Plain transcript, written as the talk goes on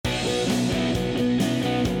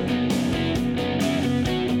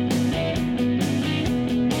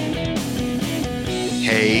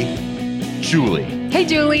Hey, Julie. Hey,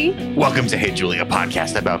 Julie. Welcome to Hey, Julie, a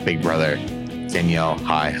podcast about Big Brother. Danielle,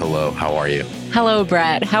 hi, hello, how are you? Hello,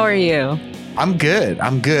 Brett. How are you? I'm good.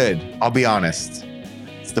 I'll be honest.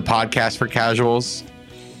 It's the podcast for casuals.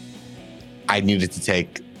 I needed to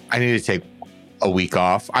take a week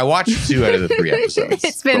off. I watched 2 out of the 3 episodes.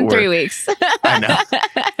 It's been 3 weeks. I know.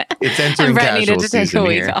 It's entering Brett casual needed to take season a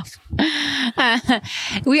week here.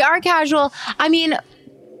 off. We are casual. I mean,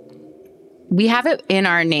 we have it in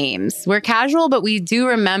our names. We're casual, but we do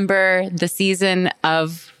remember the season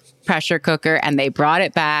of Pressure Cooker, and they brought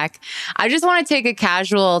it back. I just want to take a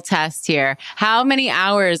casual test here. How many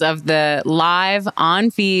hours of the live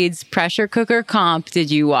on feeds Pressure Cooker comp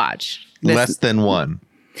did you watch? Less than 1.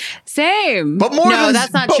 Same. But more no, than,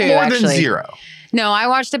 that's not but true, more actually. than 0. No, I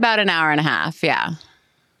watched about an hour and a half. Yeah.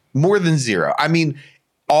 More than 0. I mean,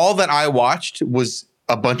 all that I watched was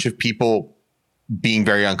a bunch of people being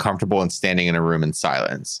very uncomfortable and standing in a room in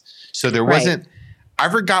silence. So there wasn't, I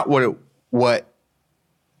forgot what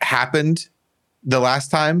happened the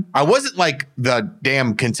last time. I wasn't like the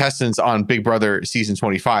damn contestants on Big Brother season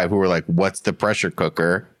 25 who were like, what's the pressure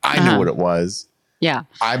cooker? I knew what it was. Yeah.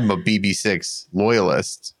 I'm a BB6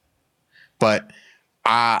 loyalist, but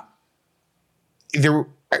there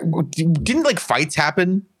didn't like fights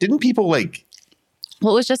happen. Didn't people like,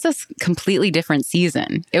 well, it was just a completely different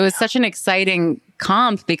season. It was such an exciting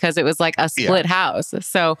comp because it was like a split house.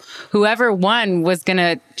 So whoever won was going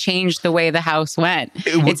to change the way the house went.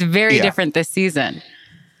 It's very different this season.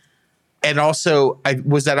 And also, I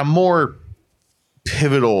was at a more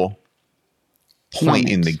pivotal point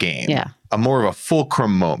in the game. Yeah. A more of a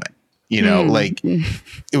fulcrum moment. You know, like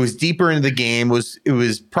it was deeper into the game. It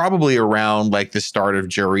was probably around like the start of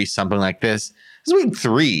jury, something like this. This is week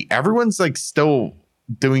 3. Everyone's like still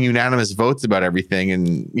doing unanimous votes about everything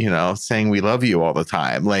and, you know, saying we love you all the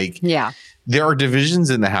time. Like, there are divisions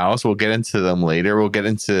in the house. We'll get into them later. We'll get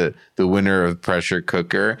into the winner of Pressure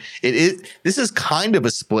Cooker. This is kind of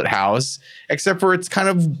a split house, except for it's kind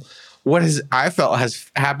of what I felt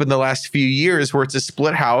has happened the last few years, where it's a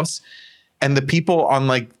split house and the people on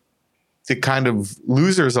like the kind of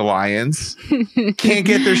losers alliance can't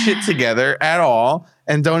get their shit together at all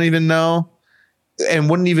and don't even know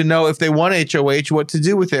and wouldn't even know if they won HOH what to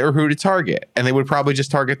do with it or who to target. And they would probably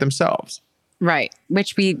just target themselves. Right.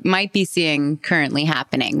 Which we might be seeing currently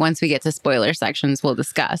happening. Once we get to spoiler sections, we'll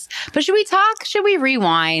discuss. But should we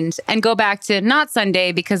rewind and go back to not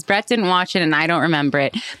Sunday because Brett didn't watch it and I don't remember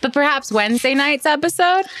it, but perhaps Wednesday night's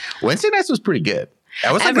episode? Wednesday nights was pretty good.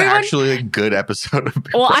 That was actually a good episode of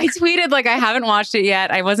Big Brother. I tweeted like I haven't watched it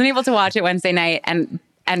yet. I wasn't able to watch it Wednesday night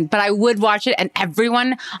but I would watch it, and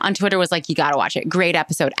everyone on Twitter was like, you got to watch it. Great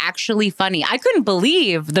episode. Actually funny. I couldn't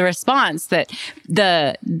believe the response that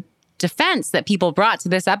the defense that people brought to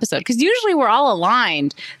this episode, because usually we're all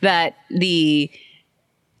aligned that the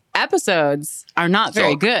episodes are not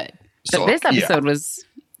very good. But this episode was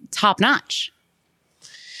top notch.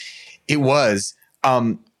 It was.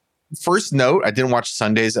 First note, I didn't watch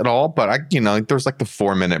Sundays at all, but there's like the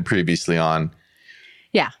 4-minute previously on.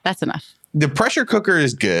 Yeah, that's enough. The pressure cooker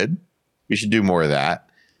is good. We should do more of that.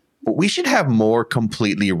 But we should have more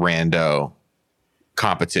completely rando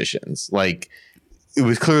competitions. Like, it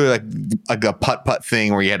was clearly like a putt-putt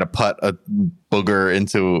thing where you had to putt a booger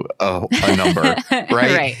into a number, right?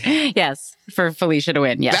 Right. Yes. For Felicia to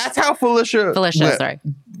win. Yes. That's how Felicia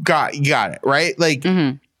got it, right? Like,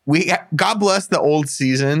 God bless the old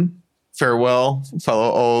season. Farewell,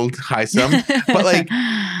 fellow old Hisam. But like,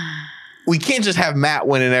 we can't just have Matt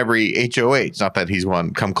winning every HOH. Not that he's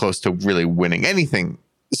come close to really winning anything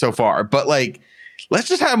so far, but like, let's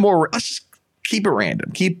just keep it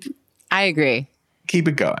random. I agree. Keep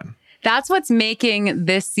it going. That's what's making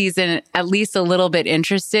this season at least a little bit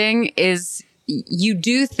interesting is you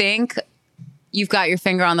do think you've got your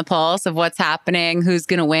finger on the pulse of what's happening, who's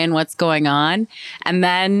going to win, what's going on. And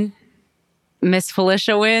then Miss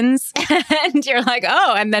Felicia wins and you're like,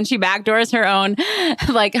 oh, and then she backdoors her own,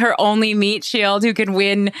 like her only meat shield who could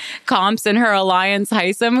win comps in her alliance,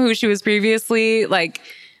 Hisam, who she was previously like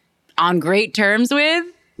on great terms with.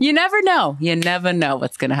 You never know. You never know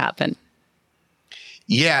what's going to happen.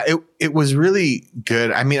 Yeah, it was really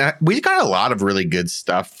good. I mean, we got a lot of really good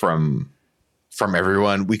stuff from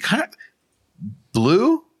everyone. We kind of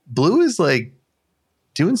Blue is like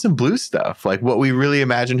doing some blue stuff, like what we really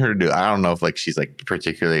imagined her to do. I don't know if like she's like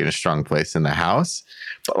particularly in a strong place in the house,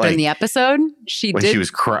 but like in the episode, she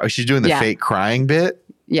was she's doing the fake crying bit.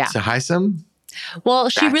 Yeah, to Hisam. Well,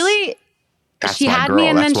 she really she had me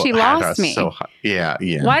and then she lost me. So yeah.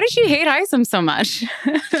 Why does she hate Hisam so much?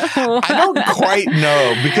 I don't quite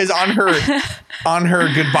know, because on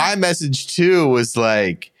her goodbye message too was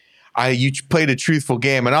like, you played a truthful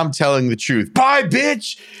game and I'm telling the truth. Bye,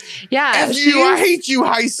 bitch. Yeah. F you. I hate you,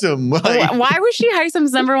 Hisam. Like, why was she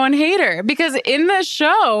Hisam's number one hater? Because in the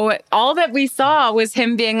show, all that we saw was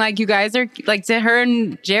him being like, you guys are like, to her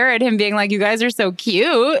and Jared, him being like, you guys are so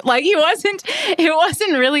cute. Like it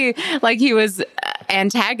wasn't really like he was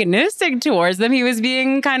antagonistic towards them. He was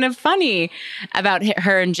being kind of funny about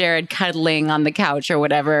her and Jared cuddling on the couch or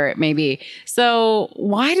whatever it may be. So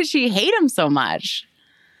why did she hate him so much?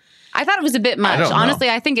 I thought it was a bit much. Honestly,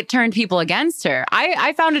 I think it turned people against her.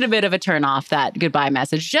 I found it a bit of a turn off, that goodbye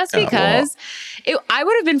message, just because I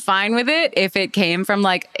would have been fine with it if it came from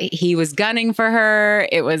like he was gunning for her.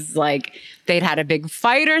 It was like they'd had a big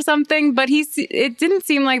fight or something, but it didn't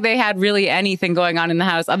seem like they had really anything going on in the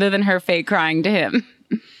house other than her fake crying to him.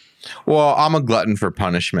 Well, I'm a glutton for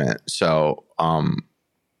punishment. So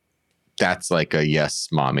that's like a yes,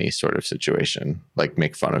 mommy sort of situation. Like,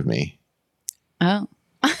 make fun of me. Oh.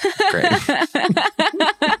 Great.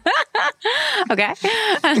 Okay.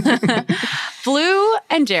 Blue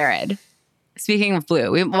and Jared. Speaking of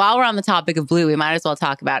Blue, while we're on the topic of Blue, we might as well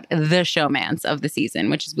talk about the showmance of the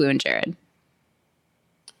season, which is Blue and Jared.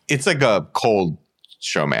 It's like a cold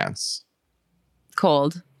showmance.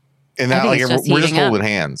 Cold. And that, like, we're just holding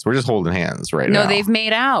hands. We're just holding hands right now. No, they've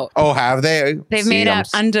made out. Oh, have they? They've made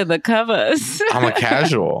out under the covers. I'm a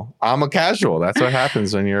casual. That's what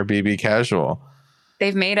happens when you're a BB casual.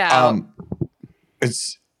 They've made out.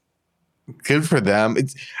 It's good for them.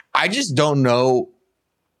 I just don't know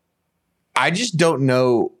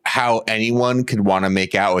how anyone could want to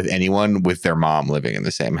make out with anyone with their mom living in the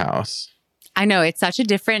same house. I know, it's such a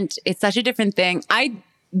different thing.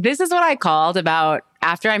 This is what I called about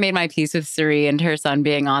after I made my peace with Suri and her son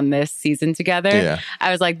being on this season together. Yeah. I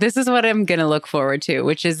was like, this is what I'm going to look forward to,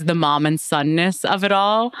 which is the mom and sonness of it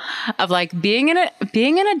all, of like being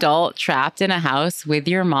an adult trapped in a house with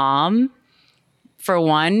your mom, for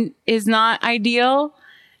one, is not ideal.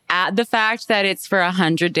 Add the fact that it's for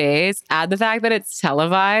 100 days, add the fact that it's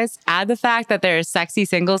televised, add the fact that there's sexy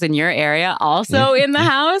singles in your area also in the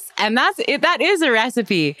house. And that is a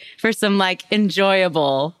recipe for some like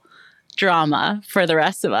enjoyable drama for the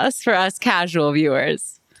rest of us, for us casual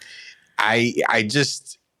viewers. I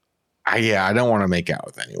don't want to make out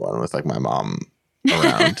with anyone with like my mom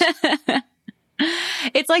around.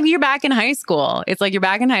 It's like you're back in high school.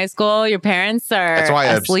 Your parents are That's why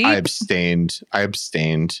asleep. I abstained.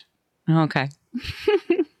 Okay.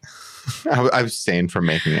 I abstained from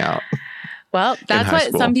making out. Well, that's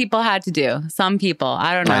what some people had to do. Some people.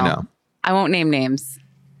 I don't know. I know. I won't name names.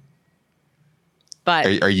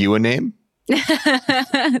 But are you a name?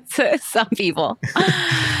 Some people.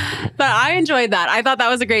 But I enjoyed that. I thought that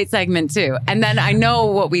was a great segment too. And then I know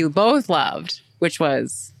what we both loved, which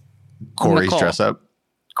was Corey's dress up.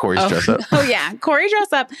 Dress up. Oh yeah, Corey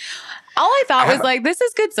dress up. All I thought was like, this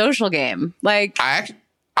is good social game. Like, I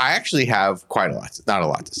actually have not a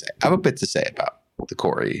lot to say. I have a bit to say about the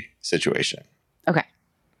Corey situation. Okay.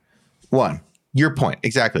 One, your point.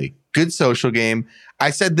 Exactly. Good social game. I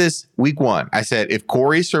said this week one. I said, if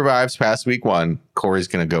Corey survives past week one, Corey's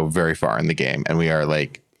going to go very far in the game. And we are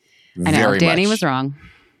like, Danny was wrong.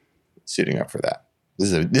 Suiting up for that.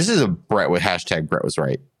 This is a Brett with hashtag Brett was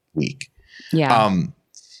right week. Yeah.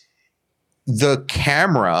 The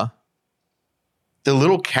camera, the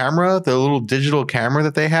little digital camera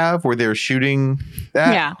that they have where they're shooting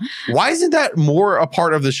that. Yeah. Why isn't that more a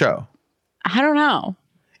part of the show? I don't know.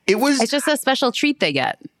 It's just a special treat they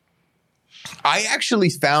get. I actually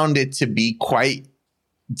found it to be quite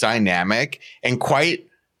dynamic and quite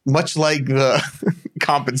much like the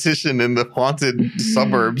competition in the haunted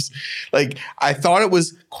suburbs. Like, I thought it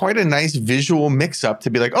was quite a nice visual mix up to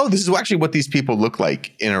be like, oh, this is actually what these people look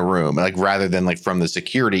like in a room. Like, rather than like from the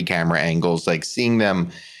security camera angles, like seeing them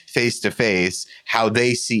face to face, how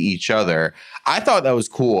they see each other. I thought that was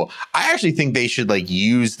cool. I actually think they should like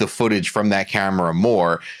use the footage from that camera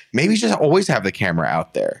more. Maybe just always have the camera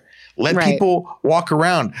out there. Let people walk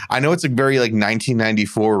around. I know it's a very like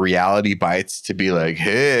 1994 reality bites to be like,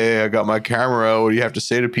 hey, I got my camera. What do you have to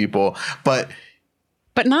say to people? But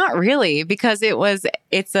not really, because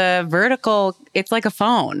it's a vertical, it's like a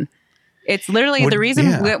phone. It's literally the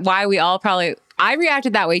reason why we all I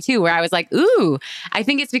reacted that way too, where I was like, ooh, I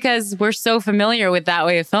think it's because we're so familiar with that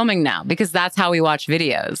way of filming now, because that's how we watch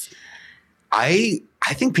videos. I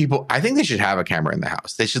think they should have a camera in the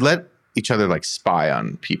house. They should let each other like spy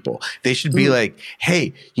on people. They should be like,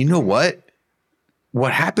 hey, you know what?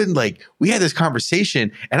 what happened? Like, we had this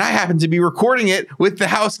conversation and I happened to be recording it with the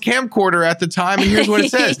house camcorder at the time. And here's what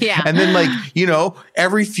it says. Yeah. And then, like, you know,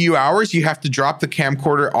 every few hours you have to drop the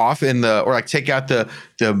camcorder off or like take out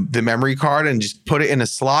the memory card and just put it in a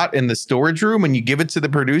slot in the storage room, and you give it to the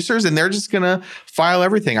producers and they're just going to file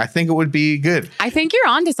everything. I think it would be good. I think you're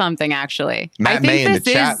onto something, actually. Matt May in the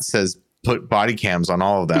chat says put body cams on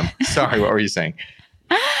all of them. Sorry, what were you saying?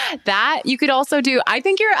 That you could also do. I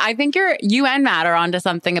think you and Matt are onto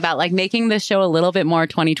something about like making this show a little bit more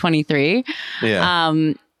 2023. Yeah.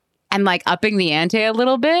 And like upping the ante a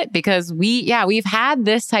little bit, because we've had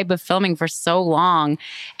this type of filming for so long.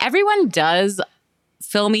 Everyone does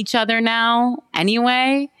film each other now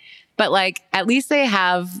anyway, but like at least they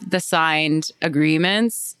have the signed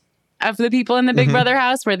agreements of the people in the Big Brother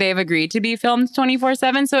house where they've agreed to be filmed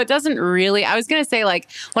 24/7. So it doesn't really, I was going to say like,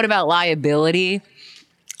 what about liability?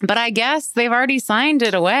 But I guess they've already signed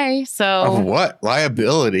it away. So of what?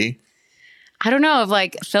 Liability? I don't know, of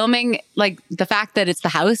like filming, like the fact that it's the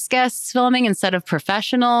house guests filming instead of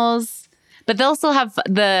professionals. But they'll still have,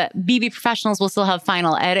 the BB professionals will still have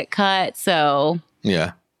final edit cut. So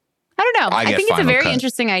yeah. I don't know. I think it's a very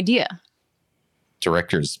interesting idea.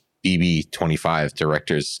 Director's BB25,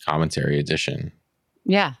 Director's Commentary Edition.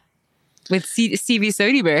 Yeah. With Stevie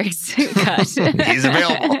Soderbergh's cut. He's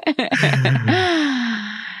available.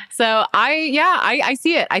 So I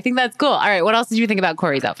see it. I think that's cool. All right. What else did you think about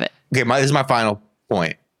Corey's outfit? Okay. This is my final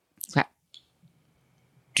point. Okay.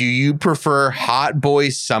 Do you prefer hot boy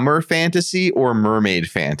summer fantasy or mermaid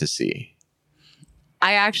fantasy?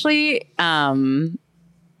 I actually thought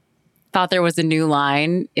there was a new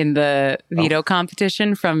line in the veto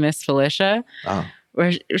competition from Miss Felicia. Oh.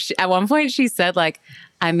 Where at one point she said like,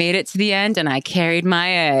 I made it to the end and I carried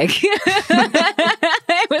my egg.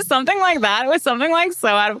 It was something like that. It was something like so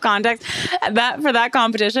out of context for that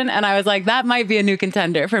competition. And I was like, that might be a new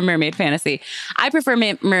contender for mermaid fantasy. I prefer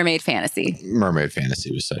mermaid fantasy. Mermaid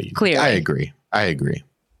fantasy was so clearly. I agree.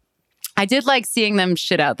 I did like seeing them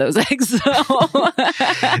shit out those eggs. So.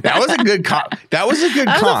 That was a good comp. That was a good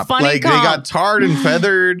comp. Like comp. They got tarred and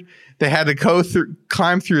feathered. They had to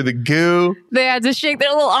climb through the goo. They had to shake their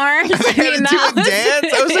little arms. They had to do a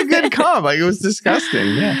dance. That was a good comp. Like, it was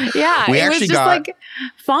disgusting. Yeah. Yeah. It was just like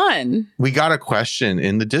fun. We got a question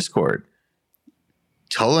in the Discord.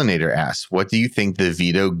 Tullinator asks, what do you think the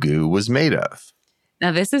veto goo was made of?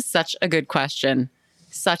 Now, this is such a good question.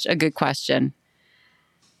 Such a good question.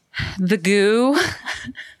 The goo,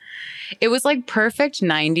 it was like perfect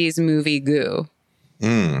 90s movie goo.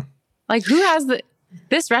 Like, who has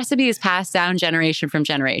this recipe is passed down generation from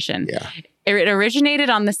generation. Yeah. It originated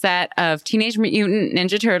on the set of Teenage Mutant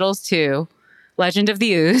Ninja Turtles 2, Legend of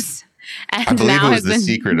the Ooze. And I believe it was the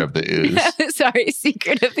Secret of the Ooze. Sorry,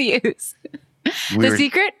 Secret of the Ooze. The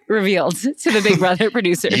secret revealed to the Big Brother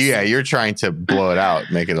producers. Yeah, you're trying to blow it out,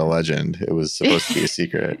 make it a legend. It was supposed to be a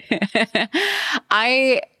secret.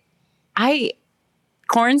 I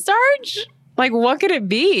cornstarch? Like, what could it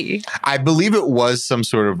be? I believe it was some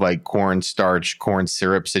sort of like cornstarch, corn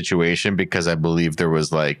syrup situation, because I believe there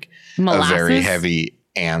was like molasses? A very heavy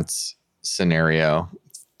ants scenario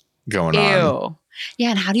going on.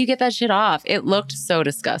 Yeah, and how do you get that shit off? It looked so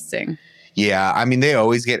disgusting. Yeah, I mean, they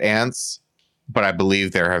always get ants, but I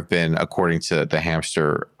believe there have been, according to the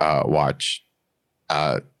Hamster Watch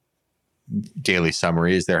daily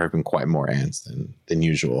summaries, there have been quite more ants than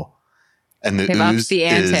usual. And the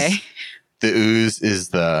ooze is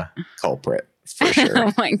the culprit for sure.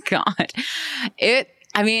 Oh my God. It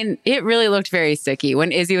really looked very sticky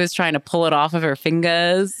when Izzy was trying to pull it off of her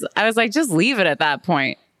fingers. I was like, just leave it at that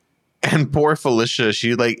point. And poor Felicia,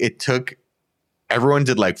 everyone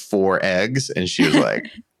did like 4 eggs and she was like,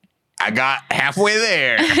 I got halfway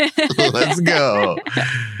there. Let's go.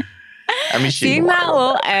 I mean, seeing that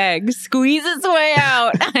little egg squeeze its way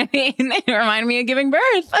out. I mean, it reminded me of giving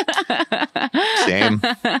birth. Same.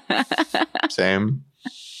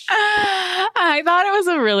 I thought it was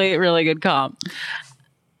a really, really good comp.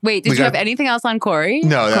 Wait, did you have anything else on Corey?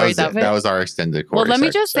 No, that was our extended Corey. Well, let me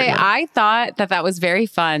just say, I thought that was very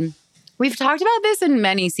fun. We've talked about this in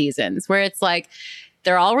many seasons where it's like,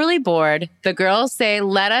 they're all really bored. The girls say,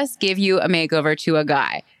 let us give you a makeover to a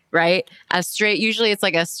guy. Right? Usually it's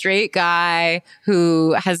like a straight guy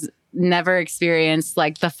who has never experienced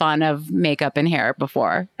like the fun of makeup and hair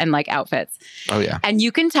before and like outfits. Oh yeah. And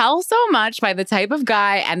you can tell so much by the type of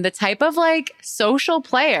guy and the type of like social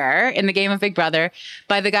player in the game of Big Brother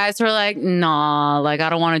by the guys who are like, nah, like I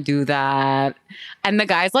don't want to do that. And the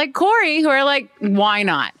guys like Corey who are like, why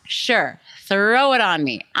not? Sure. Throw it on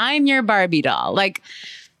me. I'm your Barbie doll. Like,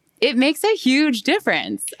 it makes a huge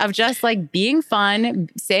difference of just like being fun,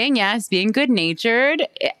 saying yes, being good natured.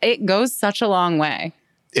 It goes such a long way.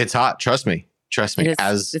 It's hot. Trust me.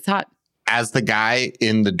 It's hot. As the guy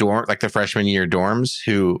in the dorm, like the freshman year dorms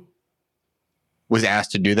who was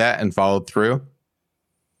asked to do that and followed through.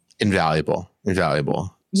 Invaluable.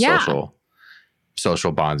 Yeah.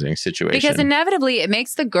 Social bonding situation. Because inevitably it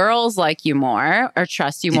makes the girls like you more or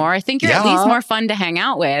trust you more. I think you're at least more fun to hang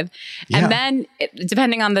out with. Yeah. And then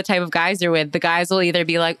depending on the type of guys you're with, the guys will either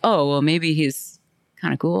be like, oh, well, maybe he's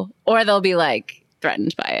kind of cool. Or they'll be like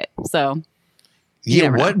threatened by it. So yeah,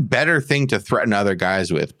 what better thing to threaten other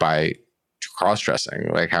guys with by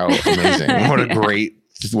cross-dressing? Like how amazing. What a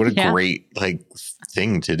great like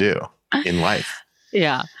thing to do in life.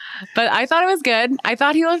 Yeah. But I thought it was good. I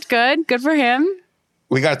thought he looked good. Good for him.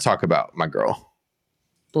 We got to talk about my girl.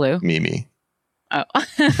 Blue. Mimi. Oh.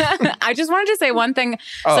 I just wanted to say one thing.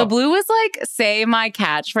 Oh. So Blue was like, say my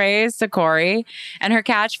catchphrase to Corey. And her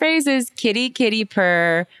catchphrase is kitty, kitty,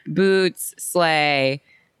 purr, boots, slay,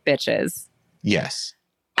 bitches. Yes.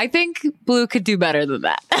 I think Blue could do better than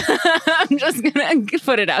that. I'm just going to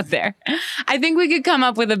put it out there. I think we could come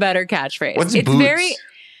up with a better catchphrase. What's boots?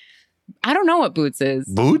 I don't know what boots is.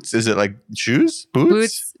 Boots? Is it like shoes?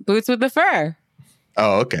 Boots? Boots with the fur.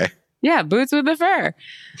 Oh, okay. Yeah, boots with the fur.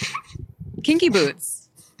 Kinky boots.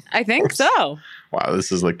 I think so. Wow,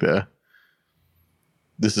 this is the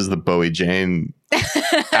Bowie Jane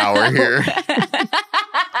hour here.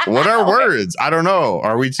 What are words? I don't know.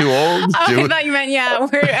 Are we too old? I thought you meant, yeah,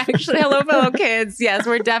 we're actually, hello, fellow kids. Yes,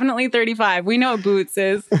 we're definitely 35. We know what boots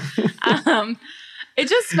is.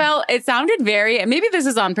 It sounded very, maybe this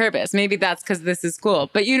is on purpose. Maybe that's because this is cool.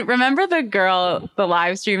 But you remember the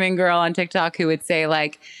live streaming girl on TikTok who would say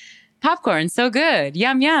like, popcorn, so good.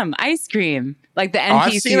 Yum, yum. Ice cream. Like the NPC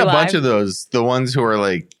I've seen a bunch of those. The ones who are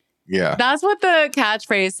like, yeah. That's what the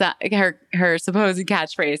catchphrase, her supposed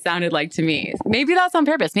catchphrase sounded like to me. Maybe that's on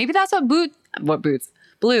purpose. Maybe that's what Boots?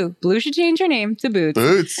 Blue should change her name to Boots.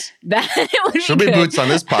 Boots. She'll be Boots on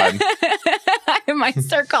this pod. I might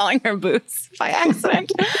start calling her Boots by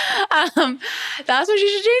accident. That's what she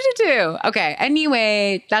should change it to. Okay.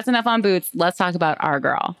 Anyway, that's enough on Boots. Let's talk about our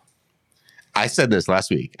girl. I said this last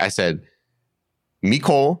week. I said,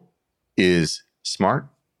 Nicole is smart.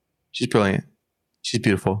 She's brilliant. She's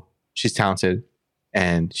beautiful. She's talented.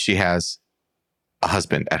 And she has a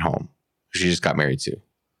husband at home who she just got married to.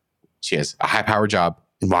 She has a high-powered job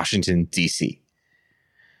in Washington, D.C.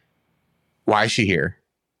 Why is she here?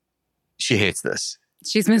 She hates this.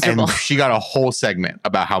 She's miserable. And she got a whole segment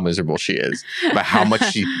about how miserable she is, about how much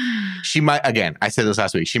she might, again, I said this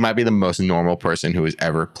last week, she might be the most normal person who has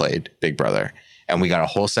ever played Big Brother. And we got a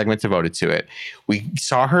whole segment devoted to it. We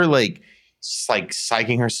saw her like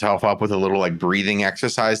psyching herself up with a little like breathing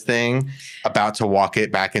exercise thing, about to walk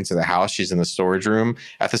it back into the house. She's in the storage room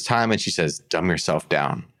at this time. And she says, dumb yourself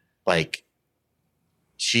down. Like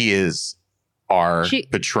she is our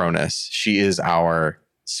Patronus. She is our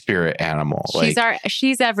spirit animal.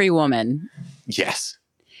 She's every woman. Yes.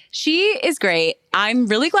 She is great. I'm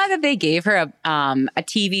really glad that they gave her a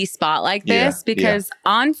TV spot like this because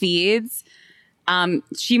on feeds,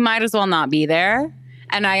 she might as well not be there.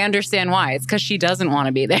 And I understand why. It's because she doesn't want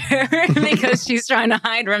to be there because she's trying to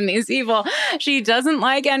hide from these people. She doesn't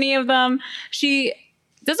like any of them. She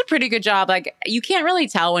does a pretty good job. Like you can't really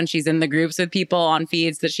tell when she's in the groups with people on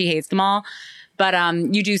feeds that she hates them all. But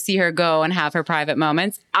you do see her go and have her private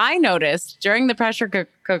moments. I noticed during the pressure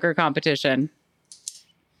cooker competition,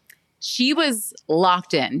 she was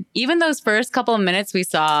locked in. Even those first couple of minutes we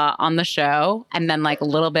saw on the show, and then like a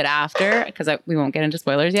little bit after, because we won't get into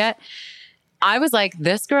spoilers yet, I was like,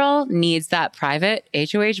 this girl needs that private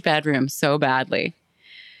HOH bedroom so badly.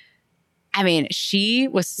 I mean, she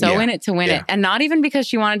was so in it to win it. And not even because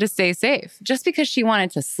she wanted to stay safe, just because she wanted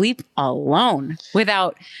to sleep alone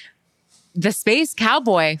without the space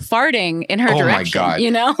cowboy farting in her direction. Oh my God.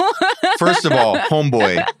 You know? First of all,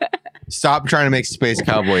 homeboy, stop trying to make space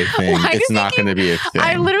cowboy a thing. It's not going to be a thing.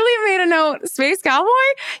 I literally made a note, space cowboy?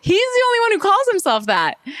 He's the only one who calls himself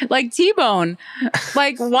that. Like T-Bone.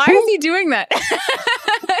 Like, why is he doing that?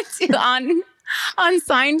 on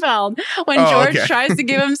Seinfeld when George tries to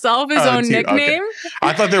give himself his own nickname. Okay.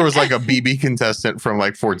 I thought there was like a BB contestant from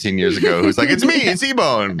like 14 years ago who's like, it's me, it's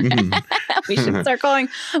T-Bone. We should start calling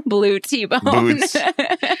Blue T-Bone. Boots.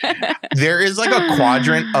 There is like a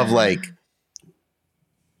quadrant of like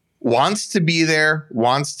wants to be there,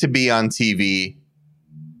 wants to be on TV,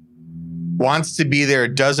 wants to be there,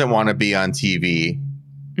 doesn't want to be on TV,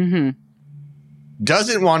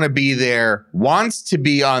 doesn't want to be there, wants to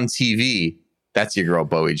be on TV. That's your girl,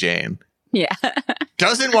 Bowie Jane. Yeah.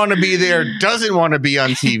 Doesn't want to be there, doesn't want to be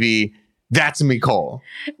on TV. That's Nicole.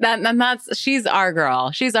 She's our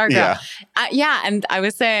girl. She's our girl. Yeah. And I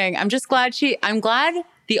was saying, I'm glad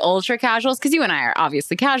the ultra casuals, because you and I are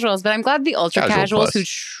obviously casuals, but I'm glad the ultra casuals who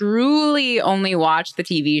truly only watch the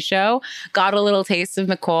TV show got a little taste of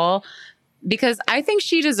Nicole, because I think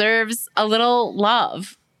she deserves a little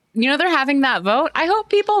love. You know, they're having that vote. I hope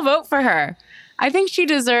people vote for her. I think she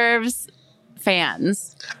deserves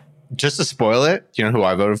fans. Just to spoil it, do you know who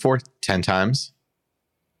I voted for 10 times?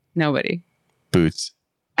 Nobody. Boots.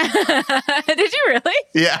 Did you really?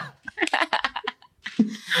 Yeah.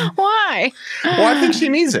 Why? Well, I think she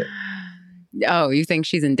needs it. Oh, you think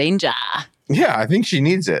she's in danger? Yeah, I think she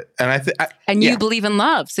needs it. And you believe in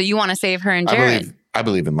love, so you want to save her and Jared. I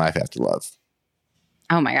believe in life after love.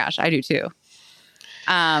 Oh my gosh, I do too.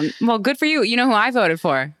 Well, good for you. You know who I voted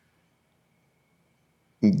for?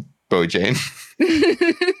 Bo Jane.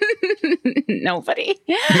 Nobody.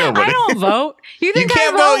 I don't vote. You think you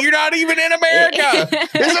can't vote? You're not even in America.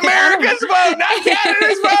 It's America's vote, not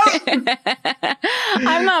Canada's vote.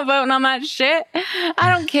 I'm not voting on that shit.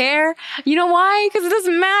 I don't care. You know why? Because it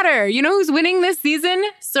doesn't matter. You know who's winning this season?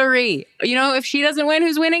 Suri. You know, if she doesn't win,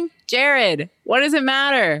 who's winning? Jared. What does it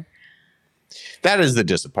matter? That is the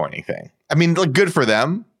disappointing thing. I mean, like, good for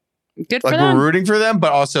them. Good for them. We're rooting for them,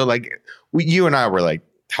 but also, like, you and I were like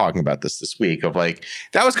talking about this week of like,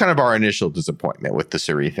 that was kind of our initial disappointment with the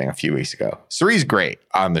Suri thing a few weeks ago. Suri's great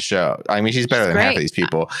on the show. I mean, she's better than half of these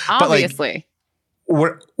people. Obviously. But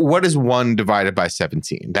like, what is 1 divided by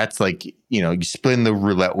 17? That's like, you know, you spin the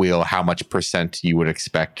roulette wheel, how much percent you would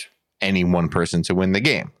expect any one person to win the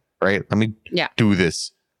game, right? Let me do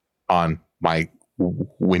this on my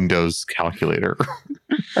Windows calculator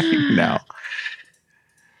right now.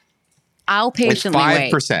 I'll patiently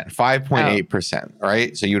wait. 5%, 5.8%,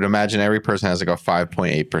 right? So you would imagine every person has like a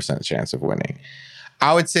 5.8% chance of winning.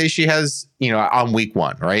 I would say she has, you know, on week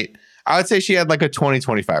 1, right? I would say she had like a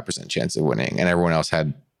 25% chance of winning, and everyone else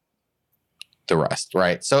had the rest,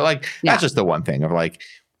 right? So like, that's just the one thing of like,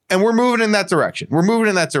 and we're moving in that direction.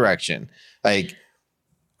 Like,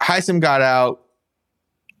 Hisam got out.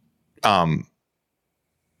 I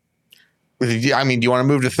mean, do you want to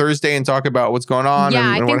move to Thursday and talk about what's going on? Yeah,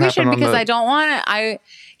 I think we should, because I don't want to.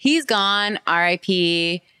 He's gone,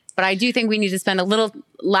 RIP. But I do think we need to spend a little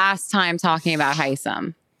last time talking about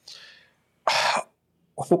Hisam.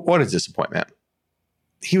 What a disappointment!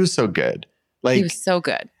 He was so good. Like, he was so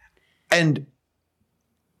good. And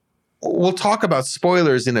we'll talk about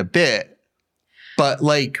spoilers in a bit, but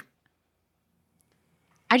like,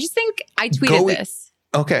 I just think I tweeted this.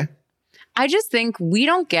 Okay. I just think you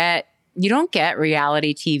don't get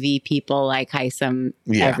reality TV people like Hisam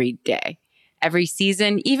every day, every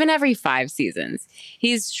season, even every 5 seasons.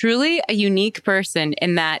 He's truly a unique person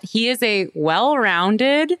in that he is a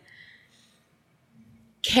well-rounded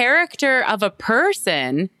character of a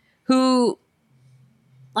person who,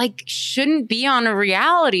 like, shouldn't be on a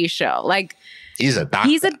reality show. Like, he's a doctor.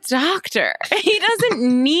 He's a doctor. He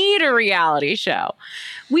doesn't need a reality show.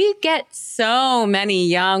 We get so many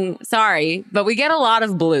we get a lot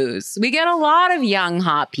of blues. We get a lot of young,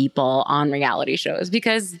 hot people on reality shows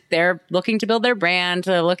because they're looking to build their brand,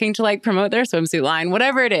 they're looking to like promote their swimsuit line,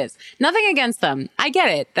 whatever it is. Nothing against them. I get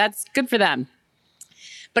it. That's good for them.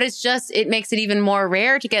 But it makes it even more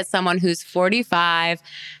rare to get someone who's 45,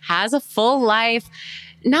 has a full life.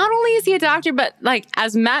 Not only is he a doctor, but like,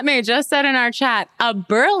 as Matt May just said in our chat, a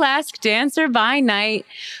burlesque dancer by night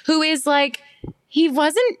who is like, he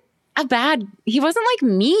wasn't like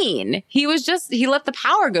mean. He let the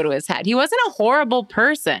power go to his head. He wasn't a horrible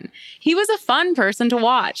person. He was a fun person to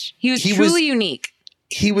watch. He was truly unique.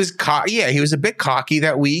 He was he was a bit cocky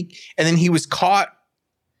that week. And then he was caught.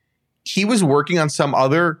 He was working on some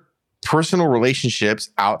other personal relationships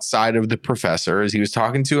outside of the professor as he was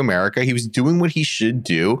talking to America. He was doing what he should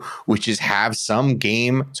do, which is have some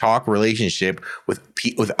game talk relationship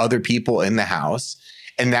with other people in the house.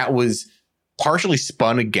 And that was partially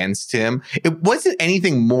spun against him. It wasn't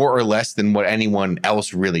anything more or less than what anyone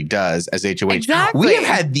else really does as HOH. Exactly. We have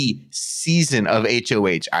had the season of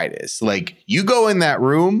HOH-itis. Like, you go in that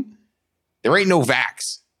room, there ain't no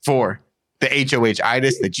vax for the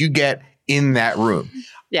HOH-itis that you get in that room.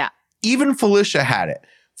 Yeah. Even Felicia had it.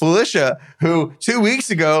 Felicia, who 2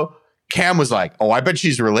 weeks ago, Cam was like, oh, I bet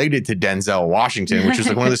she's related to Denzel Washington, which was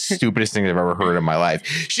like one of the stupidest things I've ever heard in my life.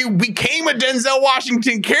 She became a Denzel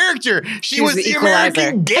Washington character. She was the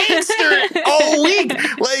American gangster all week.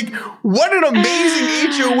 Like, what an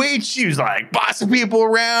amazing HOH. She was like bossing people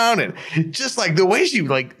around, and just like the way she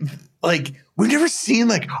like we've never seen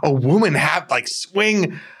like a woman have like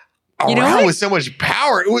swing around with so much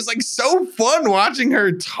power. It was like so fun watching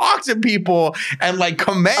her talk to people and like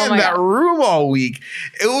command that room all week.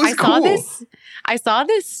 It was cool. I saw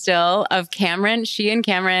this still of Cameron, she and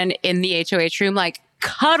Cameron in the HOH room, like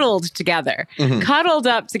cuddled together, cuddled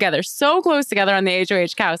up together, so close together on the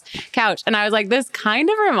HOH couch. And I was like, this kind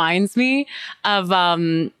of reminds me of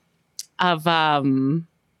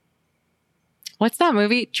what's that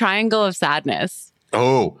movie? Triangle of Sadness.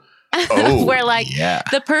 Where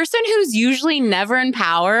the person who's usually never in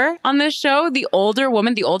power on this show, the older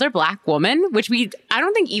black woman, which I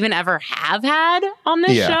don't think even ever have had on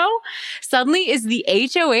this show, suddenly is the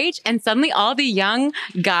HOH, and suddenly all the young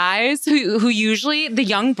guys who usually, the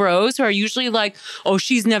young bros who are usually like, oh,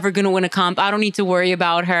 she's never going to win a comp, I don't need to worry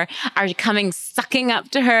about her, are coming sucking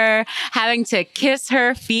up to her, having to kiss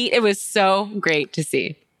her feet. It was so great to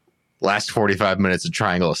see. Last 45 minutes of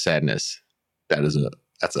Triangle of Sadness.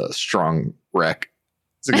 That's a strong rec.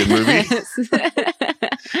 It's a good movie.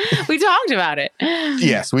 We talked about it.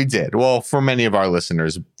 Yes, we did. Well, for many of our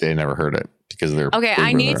listeners, they never heard it because they're... Okay,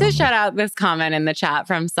 I need to shout out this comment in the chat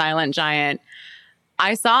from Silent Giant.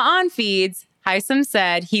 I saw on feeds, Hisam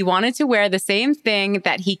said he wanted to wear the same thing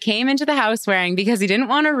that he came into the house wearing because he didn't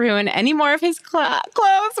want to ruin any more of his clothes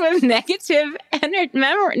with negative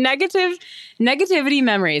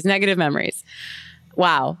memories.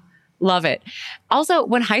 Wow. Love it. Also,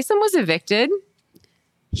 when Hisam was evicted,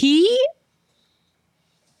 he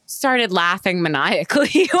started laughing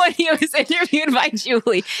maniacally when he was interviewed by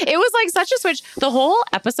Julie. It was like such a switch. The whole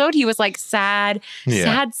episode, he was like sad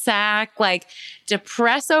sack, like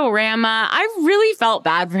depresso-rama. I really felt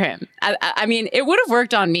bad for him. I mean, it would have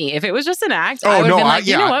worked on me. If it was just an act, I would have been like,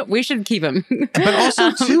 you know what? We should keep him. But also,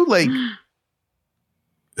 too, like,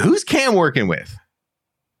 who's Cam working with?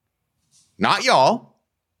 Not y'all.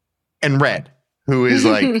 And Red, who is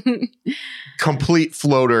like complete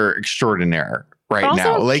floater extraordinaire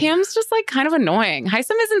now. Like, Cam's just like kind of annoying.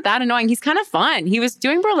 Hisam isn't that annoying. He's kind of fun. He was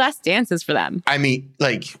doing burlesque dances for them. I mean,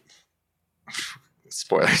 like,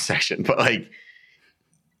 spoiler section, but like,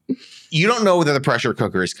 you don't know whether the pressure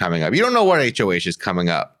cooker is coming up. You don't know what HOH is coming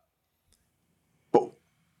up. But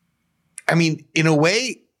I mean, in a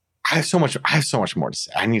way, I have so much more to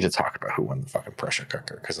say. I need to talk about who won the fucking pressure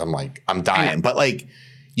cooker because I'm dying. But like,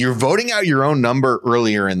 you're voting out your own number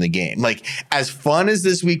earlier in the game. Like, as fun as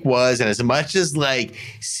this week was, and as much as like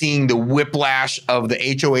seeing the whiplash of the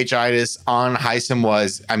HOH-itis on Hisam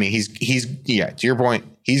was, I mean, he's to your point,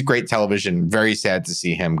 he's great television. Very sad to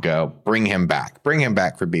see him go. Bring him back for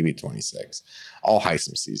BB26, all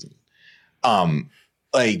Hisam season.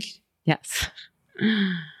 Yes.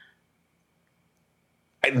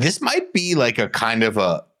 This might be like a kind of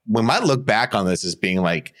we might look back on this as being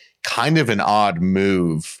like kind of an odd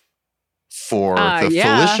move for the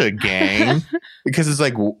Felicia gang, because it's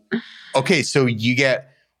like, okay, so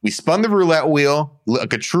we spun the roulette wheel,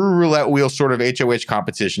 like a true roulette wheel sort of HOH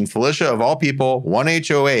competition. Felicia, of all people, won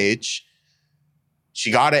HOH.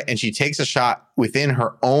 She got it, and she takes a shot within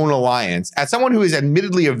her own alliance at someone who is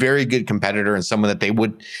admittedly a very good competitor and someone that they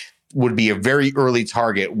would be a very early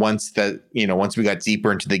target once we got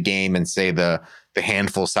deeper into the game and say the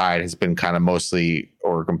handful side has been kind of mostly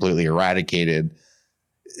or completely eradicated.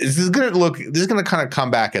 This is going to kind of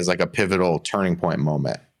come back as like a pivotal turning point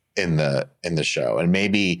moment in the show, and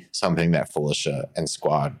maybe something that Felicia and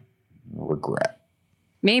squad regret.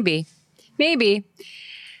 Maybe.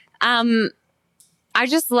 I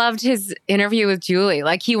just loved his interview with Julie.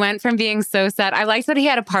 Like, he went from being so sad. I liked that he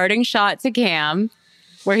had a parting shot to Cam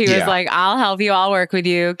where he was like, I'll help you. I'll work with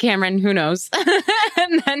you. Cameron, who knows?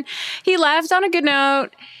 And then he left on a good note.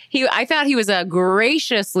 I thought he was a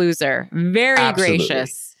gracious loser. Very Absolutely.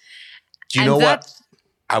 Gracious. Do you know what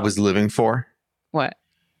I was living for? What?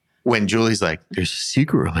 When Julie's like, there's a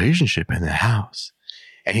secret relationship in the house.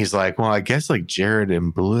 And he's like, well, I guess like Jared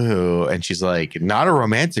and Blue. And she's like, not a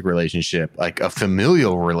romantic relationship, like a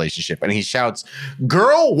familial relationship. And he shouts,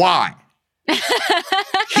 girl, why?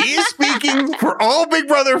 He is speaking for all Big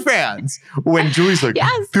Brother fans when Julie's like,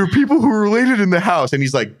 there are people who are related in the house. And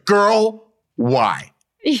he's like, girl, why?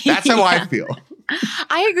 That's how I feel.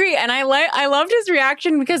 I agree. And I loved his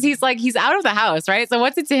reaction because he's like, he's out of the house, right? So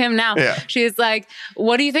what's it to him now? Yeah. She's like,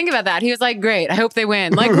 what do you think about that? He was like, great. I hope they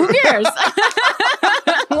win. Like, who cares?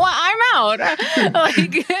 Well, I'm out. Like,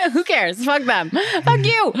 who cares? Fuck them. Fuck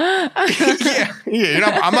you.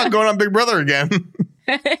 I'm not going on Big Brother again.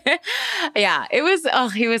 Yeah, he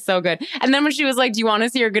was so good. And then when she was like, do you want to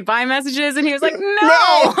see your goodbye messages? And he was like, no.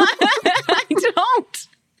 I don't.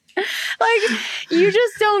 Like, you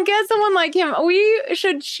just don't get someone like him. We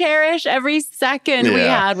should cherish every second we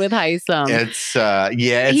had with Hisam. It's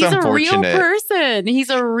He's unfortunate. A real person.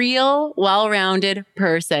 He's a real, well-rounded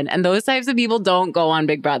person. And those types of people don't go on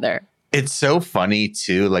Big Brother. It's so funny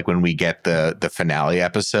too, like when we get the finale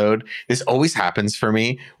episode. This always happens for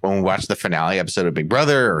me when we watch the finale episode of Big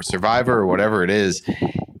Brother or Survivor or whatever it is.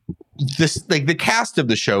 This, like, the cast of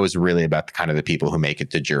the show is really about the kind of the people who make it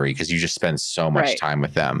to jury, because you just spend so much time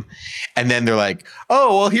with them. And then they're like,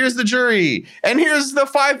 oh, well, here's the jury, and here's the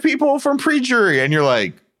 5 people from pre-jury, and you're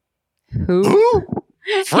like, who?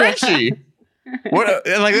 Frenchie? What?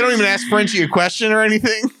 And like, they don't even ask Frenchie a question or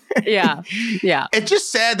anything. Yeah. It's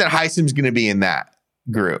just sad that Hisam's going to be in that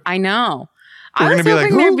group. I know. I was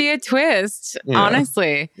hoping there'd be a twist,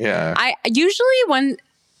 honestly. Yeah. I usually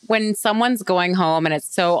when someone's going home and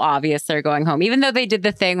it's so obvious they're going home, even though they did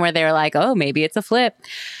the thing where they're like, oh, maybe it's a flip.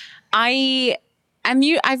 I've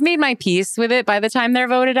made my peace with it by the time they're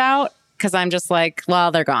voted out, because I'm just like,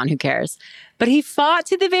 well, they're gone. Who cares? But he fought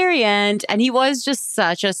to the very end, and he was just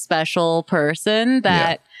such a special person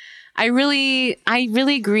that I really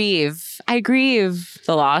grieve. I grieve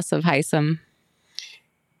the loss of Hisam.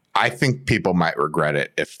 I think people might regret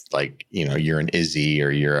it if, like, you know, you're an Izzy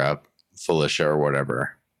or you're a Felicia or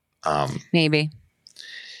whatever. Maybe.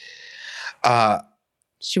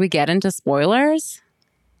 Should we get into spoilers?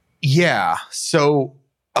 Yeah. So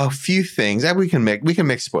a few things that we can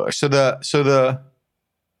make spoilers. So the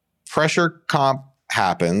pressure comp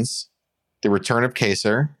happens. The return of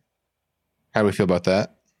Kaysar. How do we feel about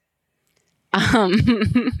that? I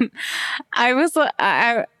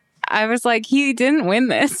was like, he didn't win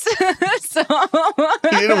this. So he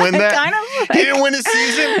didn't win that? He didn't win a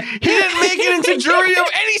season? He didn't make it into jury of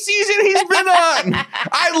any season he's been on.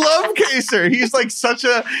 I love Kaysar. He's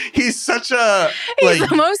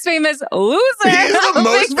the most famous loser. He's the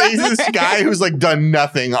most famous guy who's like done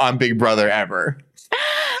nothing on Big Brother ever.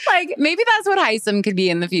 Like, maybe that's what Hisam could be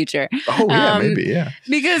in the future. Oh, yeah, maybe, yeah.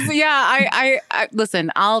 Because, I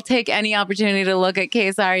listen, I'll take any opportunity to look at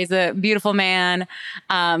Kaysar. He's a beautiful man.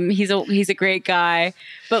 He's a great guy.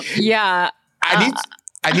 But, yeah. I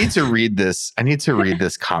need to read this. I need to read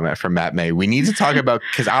this comment from Matt May. We need to talk about,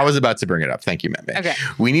 because I was about to bring it up. Thank you, Matt May. Okay.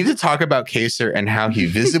 We need to talk about Kaysar and how he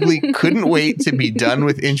visibly couldn't wait to be done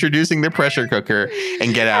with introducing the pressure cooker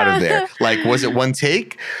and get out of there. Like, was it one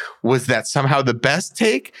take? Was that somehow the best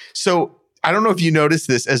take? So I don't know if you noticed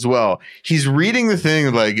this as well. He's reading the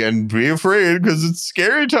thing like, and be afraid because it's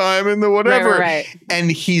scary time and the whatever. Right.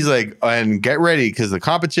 And he's like, and get ready because the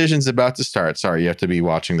competition's about to start. Sorry, you have to be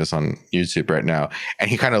watching this on YouTube right now.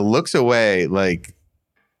 And he kind of looks away like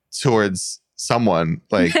towards someone,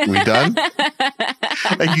 like, we done?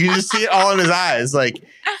 Like, you can just see it all in his eyes. Like,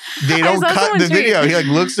 they don't cut the video. He like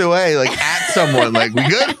looks away like at someone, like, we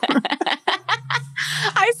good?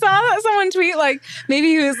 I saw that someone tweet, like, maybe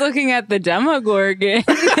he was looking at the Demogorgon.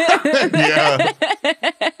 Yeah,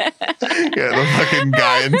 the fucking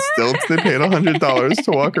guy in stilts. They paid $100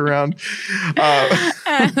 to walk around.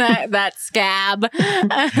 That scab.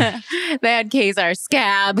 They had Kaysar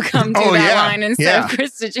scab come to that line instead of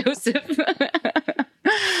Krista Joseph.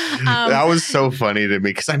 That was so funny to me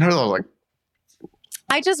because I know I was like,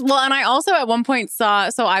 and I also at one point saw,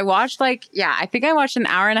 so I watched I think I watched an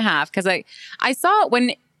hour and a half because I saw it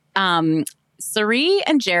when Sari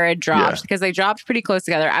and Jared dropped because they dropped pretty close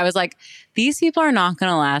together. I was like, these people are not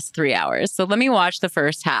going to last 3 hours. So let me watch the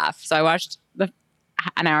first half. So I watched an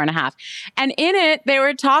hour and a half. And in it, they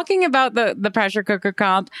were talking about the pressure cooker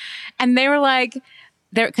comp. And they were like,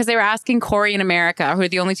 because they were asking Corey and America, who are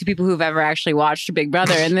the only 2 people who've ever actually watched Big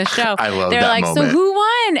Brother in this show. I love they're that like, moment. so who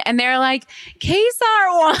won? And they're like,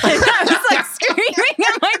 Kaysar won. I was like screaming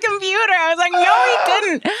at my computer. I was like, no, he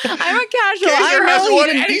didn't. I'm a casual. Kaysar hasn't won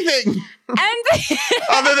anything. And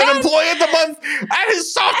other than employee of the month at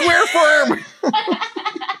his software firm. And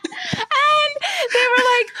they were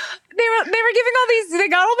like, they were giving all these, they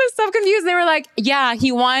got all this stuff confused. They were like, yeah,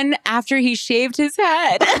 he won after he shaved his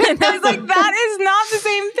head. And I was like, that is not the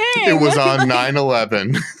same thing. It was on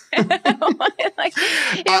 9/11.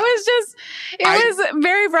 It was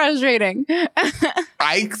very frustrating.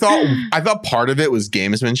 I thought part of it was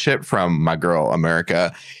gamesmanship from my girl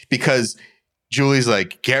America, because Julie's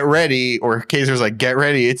like, get ready, or Kaysar's like, get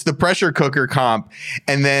ready. It's the pressure cooker comp.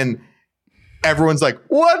 And then everyone's like,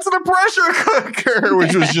 what's the pressure cooker?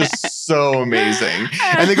 Which was just so amazing.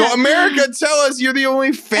 And they go, America, tell us, you're the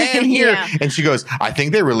only fan here. Yeah. And she goes, I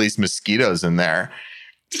think they released mosquitoes in there.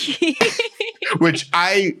 Which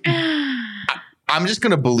I'm just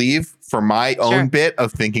going to believe for my own bit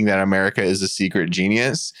of thinking that America is a secret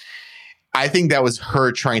genius. I think that was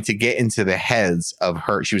her trying to get into the heads of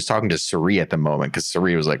her. She was talking to Suri at the moment because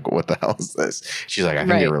Suri was like, what the hell is this? She's like, I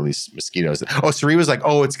think they released mosquitoes. Oh, Suri was like,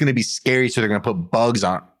 oh, it's going to be scary. So they're going to put bugs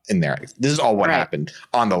in there. This is all what happened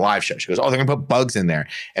on the live show. She goes, oh, they're going to put bugs in there.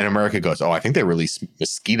 And America goes, oh, I think they released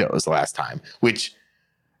mosquitoes last time, which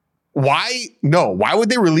why would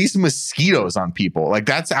they release mosquitoes on people? Like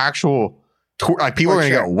that's actual, like people are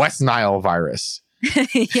going to get West Nile virus.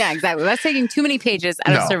 Yeah, exactly. That's taking too many pages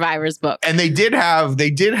out of Survivor's book. And they did have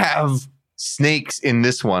snakes in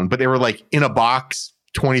this one, but they were like in a box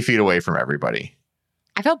 20 feet away from everybody.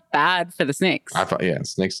 I felt bad for the snakes. I thought,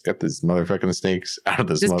 snakes got these motherfucking snakes out of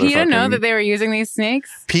this. Does PETA know that they were using these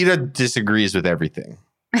snakes? PETA disagrees with everything.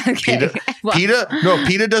 Okay.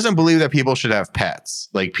 PETA doesn't believe that people should have pets.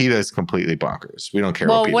 Like PETA is completely bonkers. We don't care.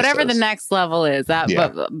 Well, whatever the next level is,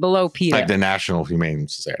 but below PETA, like the National Humane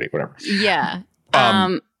Society, whatever. Yeah.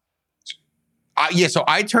 So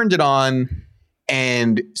I turned it on,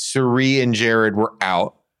 and Suri and Jared were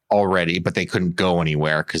out already, but they couldn't go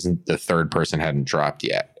anywhere because the third person hadn't dropped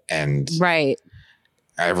yet, and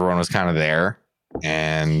everyone was kind of there,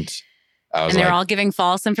 and they're all giving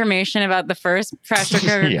false information about the first pressure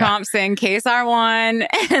cooker comp, saying KSR won,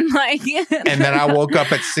 and like. And then I woke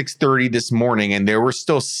up at 6:30 this morning, and there were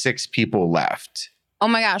still 6 people left. Oh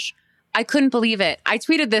my gosh, I couldn't believe it. I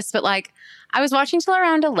tweeted this, but like. I was watching till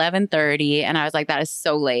around 11:30 and I was like, that is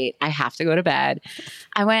so late. I have to go to bed.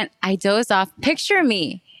 I dozed off. Picture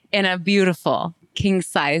me in a beautiful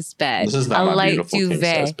king-sized bed. This is not a light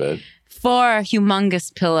duvet, bed. 4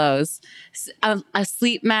 humongous pillows, a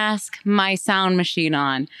sleep mask, my sound machine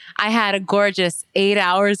on. I had a gorgeous 8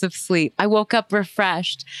 hours of sleep. I woke up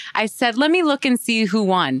refreshed. I said, let me look and see who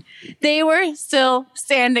won. They were still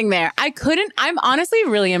standing there. I'm honestly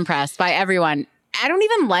really impressed by everyone. I don't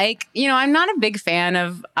even I'm not a big fan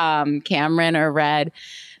of Cameron or Red,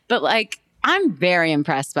 but like I'm very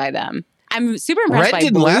impressed by them. I'm super impressed by Red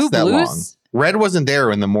didn't last that long. Red wasn't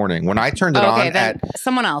there in the morning when I turned it on. At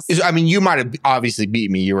someone else. I mean, you might have obviously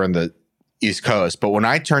beat me. You were on the East Coast, but when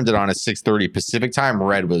I turned it on at 6:30 Pacific time,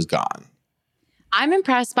 Red was gone. I'm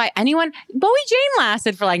impressed by anyone. Bowie Jane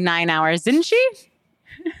lasted for like 9 hours, didn't she?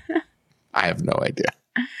 I have no idea.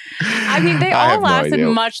 I mean, they all lasted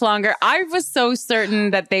much longer. I was so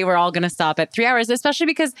certain that they were all going to stop at 3 hours, especially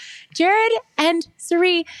because Jared and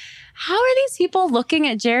Suri, how are these people looking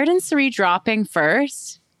at Jared and Suri dropping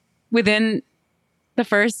first within the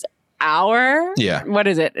first hour? Yeah. What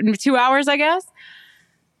is it? 2 hours, I guess?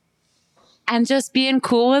 And just being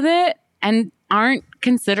cool with it and aren't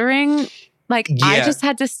considering, I just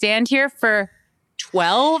had to stand here for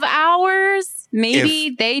 12 hours.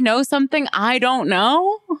 Maybe they know something I don't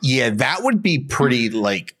know. Yeah, that would be pretty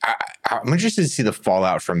I'm interested to see the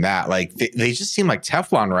fallout from that. Like they just seem like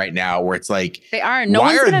Teflon right now where it's like they are.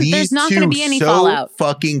 There's not going to be any fallout.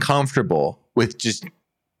 Fucking comfortable with just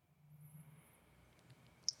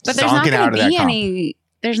but there's not going to be any.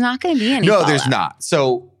 There's not going to be any. No, there's not.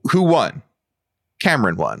 So who won?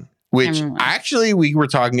 Cameron won, which actually we were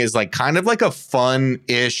talking is like kind of like a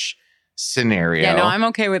fun-ish scenario. Yeah, no, I'm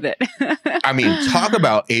okay with it. I mean, talk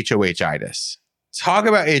about HOH-itis. Talk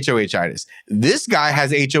about HOH-itis. This guy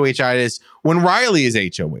has HOH-itis when Riley is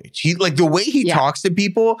HOH. He like the way he talks to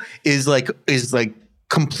people is like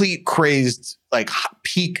complete crazed, like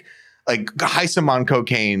peak, like Hisam on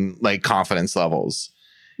cocaine, like confidence levels.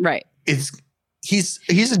 Right. He's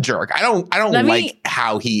a jerk. I don't like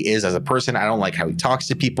how he is as a person. I don't like how he talks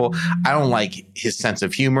to people. I don't like his sense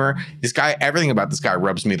of humor. This guy, everything about this guy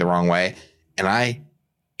rubs me the wrong way. And I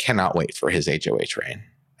cannot wait for his HOH reign.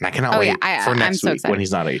 And I cannot wait for next week when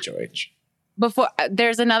he's not HOH. Before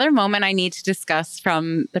there's another moment I need to discuss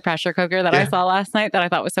from the pressure cooker that I saw last night that I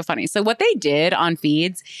thought was so funny. So what they did on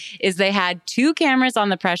feeds is they had 2 cameras on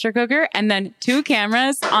the pressure cooker and then 2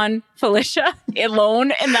 cameras on Felicia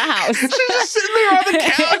alone in the house. She's just sitting there on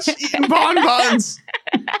the couch eating bonbons.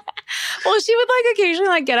 Well, she would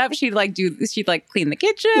occasionally get up. She'd clean the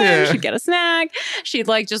kitchen. Yeah. She'd get a snack. She'd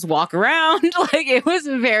just walk around. It was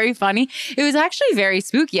very funny. It was actually very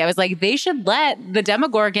spooky. I was like, they should let the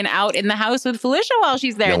Demogorgon out in the house with Felicia while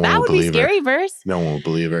she's there. That would be scary, Verse. No one would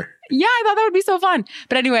believe her. Yeah, I thought that would be so fun.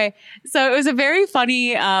 But anyway, so it was a very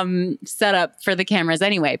funny setup for the cameras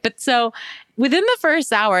anyway. But so within the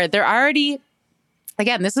first hour, they're already...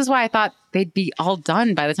 Again, this is why I thought they'd be all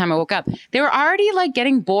done by the time I woke up. They were already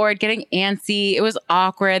getting bored, getting antsy. It was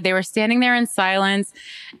awkward. They were standing there in silence.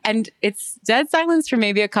 And it's dead silence for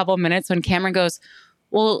maybe a couple minutes when Cameron goes,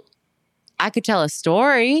 well, I could tell a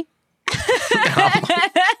story.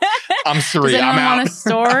 I'm sorry. Does anyone I'm out. want a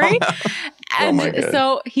story? And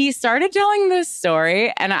so he started telling this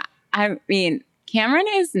story. And I mean, Cameron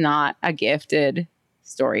is not a gifted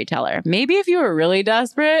storyteller. Maybe if you were really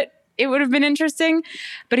desperate, it would have been interesting.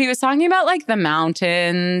 But he was talking about like the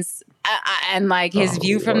mountains and like his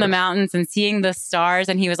view from the mountains and seeing the stars.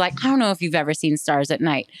 And he was like, I don't know if you've ever seen stars at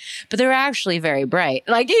night, but they're actually very bright.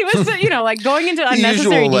 Like he was, like going into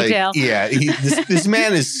unnecessary detail. This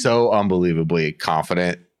man is so unbelievably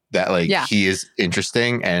confident that he is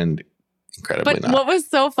interesting and incredibly not. What was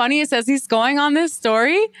so funny is as he's going on this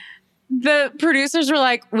story, the producers were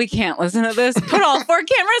like, we can't listen to this. Put all 4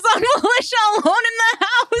 cameras on Felicia alone in the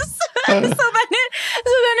house. so then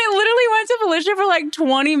it literally went to Felicia for like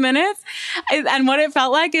 20 minutes. And what it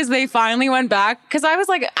felt like is they finally went back. Because I was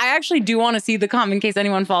like, I actually do want to see the comm in case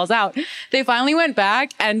anyone falls out. They finally went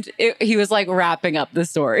back and he was like wrapping up the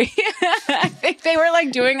story. I think they were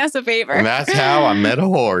like doing us a favor. And that's how I met a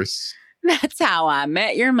horse. That's how I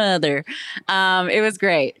met your mother. It was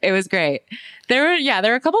great. It was great. There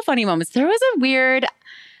were a couple funny moments. There was a weird,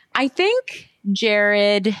 I think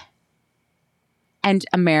Jared and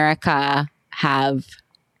America aren't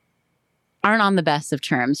on the best of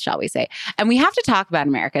terms, shall we say. And we have to talk about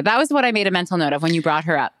America. That was what I made a mental note of when you brought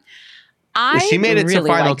her up. She made it really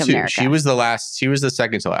to final like 2. America. She was the last. She was the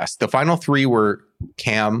second to last. The final 3 were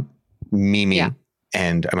Cam, Mimi,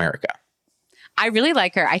 and America. I really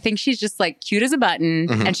like her. I think she's just like cute as a button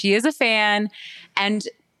and she is a fan. And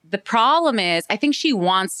the problem is, I think she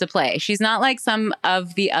wants to play. She's not like some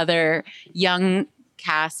of the other young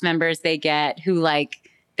cast members they get who like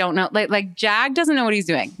don't know. Like Jag doesn't know what he's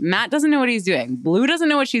doing. Matt doesn't know what he's doing. Blue doesn't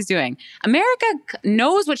know what she's doing. America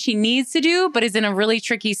knows what she needs to do, but is in a really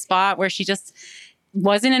tricky spot where she just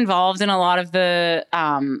wasn't involved in a lot of the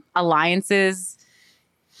alliances.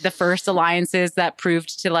 The first alliances that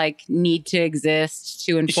proved to like need to exist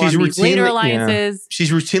to inform these later alliances. Yeah. She's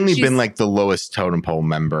routinely been like the lowest totem pole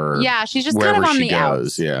member. Yeah, she's just kind of on the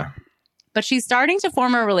outs. Yeah. But she's starting to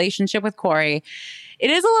form a relationship with Corey. It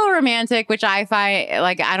is a little romantic, which I find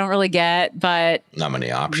like I don't really get, but not many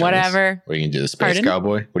options. Whatever. What are you gonna do, the space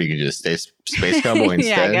cowboy? What are you gonna do, the space cowboy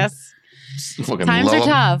instead? Yeah, I guess. Times are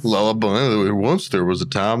tough. Once there was a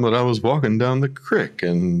time that I was walking down the creek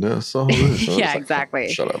and saw this. Yeah, exactly.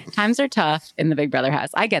 Shut up. Times are tough in the Big Brother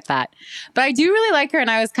house. I get that. But I do really like her. And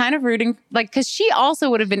I was kind of rooting, like, because she also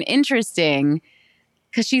would have been interesting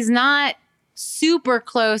because she's not super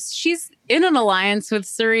close. She's in an alliance with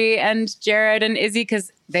Suri and Jared and Izzy because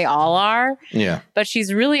they all are. Yeah. But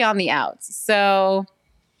she's really on the outs. So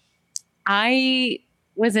I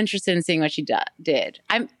was interested in seeing what she did.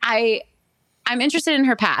 I'm interested in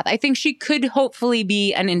her path. I think she could hopefully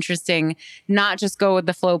be an interesting, not just go with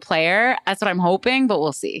the flow player. That's what I'm hoping, but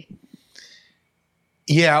we'll see.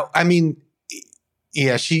 Yeah, I mean,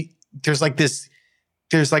 yeah, there's like this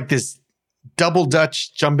double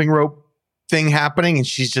Dutch jumping rope thing happening, and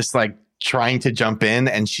she's just like trying to jump in,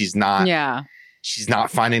 and she's not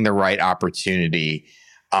finding the right opportunity.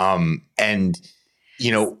 And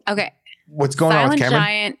okay, what's going on with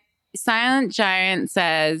Cameron? Silent Giant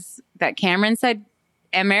says that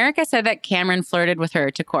America said that Cameron flirted with her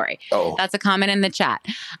to Corey. Oh. That's a comment in the chat.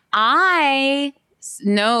 I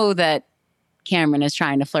know that Cameron is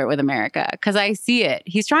trying to flirt with America because I see it.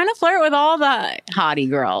 He's trying to flirt with all the hottie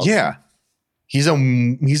girls. Yeah. He's a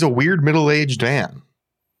weird middle-aged man.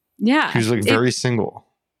 Yeah. He's like very single.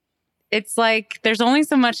 It's like there's only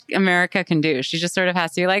so much America can do. She just sort of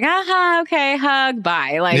has to be like, okay, hug,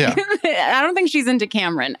 bye. Like, yeah. I don't think she's into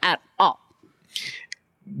Cameron at all.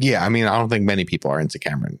 Yeah, I mean, I don't think many people are into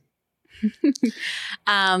Cameron.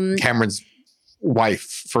 Cameron's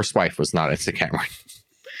first wife was not into Cameron.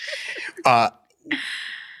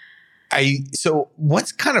 So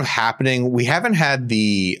what's kind of happening? We haven't had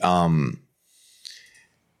the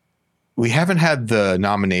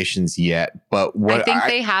nominations yet, but what I think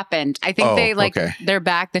they happened. I think they're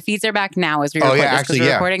back. The feeds are back now as we record this because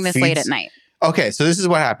we're recording this late at night. Okay, so this is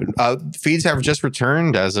what happened. Feeds have just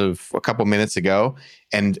returned as of a couple minutes ago,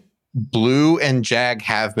 and Blue and Jag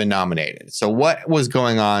have been nominated. So what was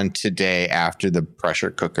going on today after the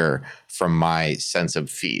pressure cooker from my sense of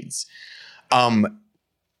feeds?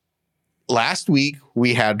 Last week,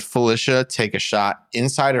 we had Felicia take a shot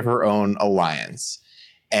inside of her own alliance.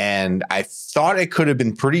 And I thought it could have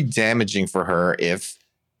been pretty damaging for her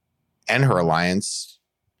and her alliance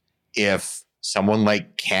if someone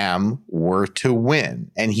like Cam were to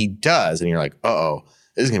win. And he does. And you're like, uh-oh,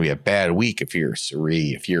 this is going to be a bad week if you're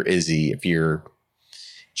Suri, if you're Izzy, if you're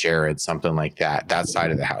Jared, something like that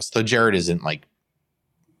side of the house. So Jared isn't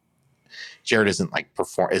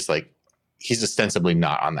perform. It's like he's ostensibly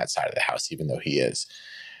not on that side of the house, even though he is.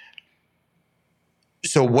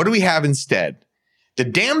 So what do we have instead? The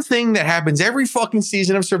damn thing that happens every fucking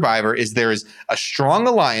season of Survivor is there's a strong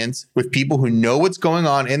alliance with people who know what's going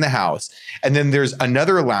on in the house. And then there's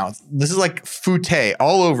another alliance. This is like Fute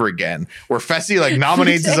all over again, where Fessy like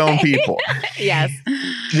nominates his own people. Yes.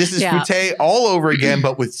 This is Fute all over again,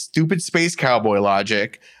 but with stupid space cowboy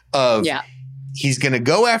logic of he's going to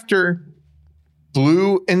go after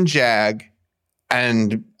Blue and Jag,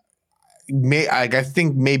 and I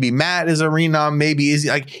think maybe Matt is a renom, maybe is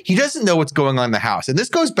like he doesn't know what's going on in the house. And this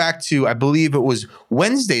goes back to, I believe it was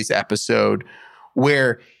Wednesday's episode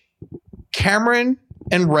where Cameron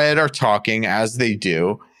and Red are talking as they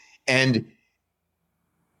do, and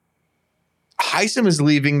Hisam is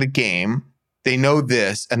leaving the game. They know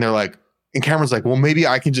this, and they're like, and Cameron's like, well, maybe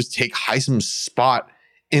I can just take Hisam's spot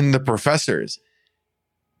in the professor's.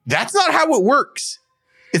 That's not how it works.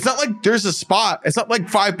 It's not like there's a spot. It's not like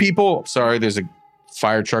 5 people. Sorry, there's a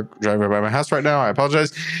fire truck driving by my house right now. I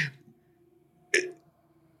apologize.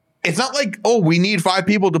 It's not like, oh, we need 5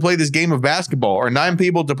 people to play this game of basketball or 9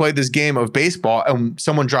 people to play this game of baseball and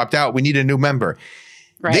someone dropped out. We need a new member.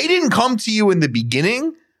 Right. They didn't come to you in the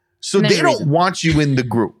beginning, so they don't want you in the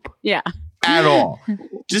group. Yeah. At all.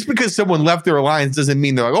 Just because someone left their alliance doesn't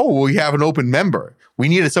mean they're like, oh, well, we have an open member. We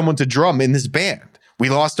needed someone to drum in this band. We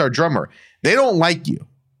lost our drummer. They don't like you.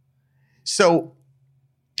 So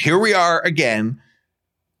here we are again.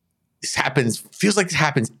 This feels like this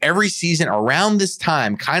happens every season around this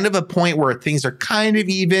time, kind of a point where things are kind of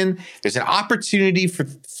even. There's an opportunity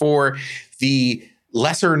for the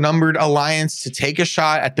lesser numbered alliance to take a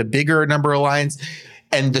shot at the bigger number alliance.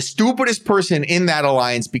 And the stupidest person in that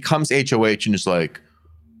alliance becomes HOH and is like,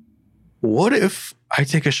 what if I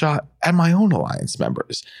take a shot at my own alliance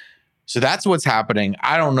members? So that's what's happening.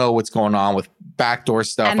 I don't know what's going on with backdoor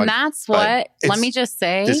stuff. And that's what, let me just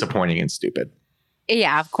say. Disappointing and stupid.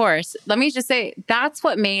 Yeah, of course. Let me just say, that's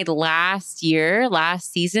what made last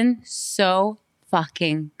season, so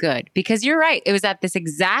fucking good. Because you're right. It was at this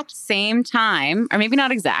exact same time, or maybe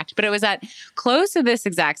not exact, but it was at close to this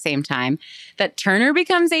exact same time that Turner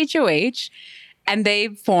becomes HOH and they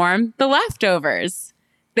form the Leftovers.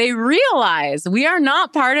 They realize we are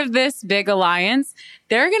not part of this big alliance.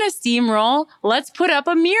 They're going to steamroll. Let's put up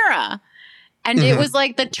a Mira. And it was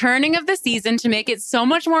like the turning of the season to make it so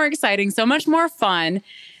much more exciting, so much more fun.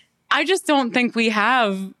 I just don't think we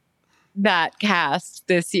have that cast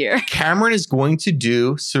this year. Cameron is going to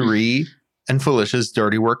do Cirie and Felicia's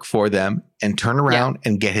dirty work for them and turn around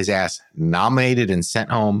and get his ass nominated and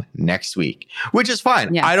sent home next week, which is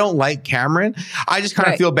fine. Yeah. I don't like Cameron. I just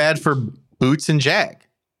kind of feel bad for Boots and Jag.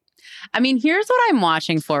 I mean, here's what I'm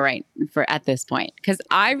watching for at this point, because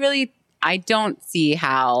I don't see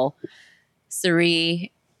how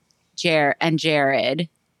Cirie, and Jared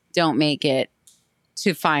don't make it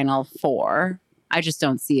to Final 4. I just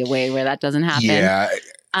don't see a way where that doesn't happen. Yeah.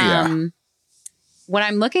 What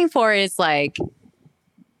I'm looking for is like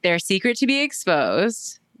their secret to be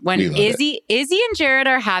exposed. When Izzy and Jared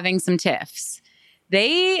are having some tiffs,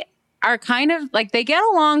 they are kind of like, they get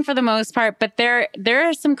along for the most part, but there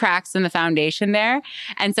are some cracks in the foundation there.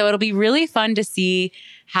 And so it'll be really fun to see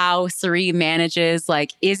how Cirie manages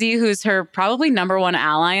like Izzy, who's her probably number one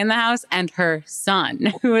ally in the house, and her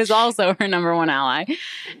son, who is also her number one ally,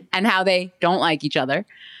 and how they don't like each other.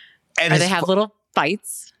 And they have little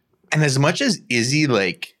fights. And as much as Izzy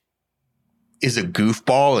like is a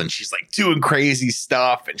goofball and she's like doing crazy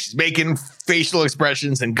stuff and she's making facial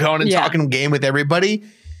expressions and going and talking game with everybody,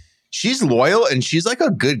 she's loyal and she's like a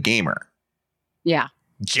good gamer. Yeah.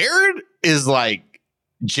 Jared's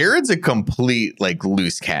a complete like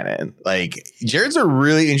loose cannon. Like Jared's a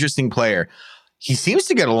really interesting player. He seems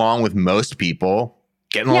to get along with most people,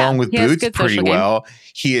 getting along with Boots pretty well.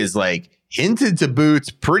 He is like hinted to Boots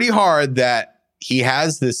pretty hard that he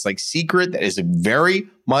has this like secret that is very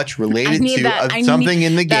much related to something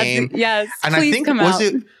in the game. Yes. And I think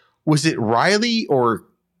was it Riley or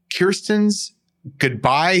Kirsten's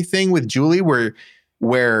goodbye thing with Julie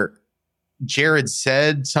where Jared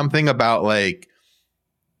said something about like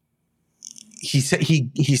he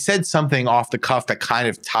said something off the cuff that kind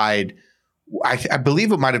of tied. I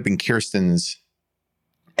believe it might have been Kirsten's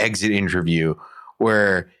exit interview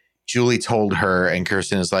where Julie told her and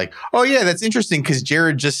Kirsten is like, oh yeah, that's interesting because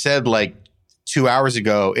Jared just said like 2 hours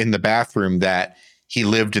ago in the bathroom that he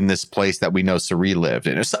lived in this place that we know Cirie lived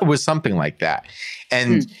in. It was something like that.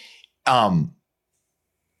 And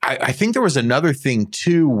I think there was another thing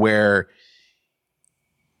too where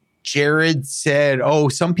Jared said, oh,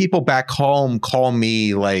 some people back home call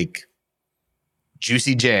me like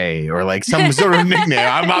Juicy J or like some sort of nickname.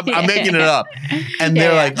 I'm making it up. And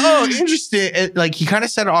they're like, oh, interesting. Like he kind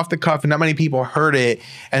of said it off the cuff and not many people heard it.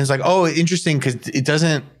 And it's like, oh, interesting because it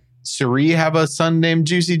doesn't Suri have a son named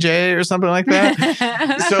Juicy J or something like that.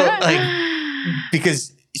 So like,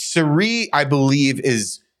 because Suri, I believe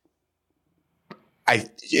is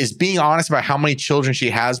being honest about how many children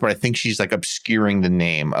she has, but I think she's like obscuring the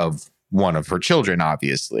name of one of her children,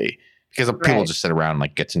 obviously. Because people just sit around and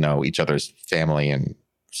like get to know each other's family and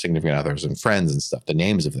significant others and friends and stuff, the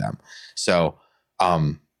names of them. So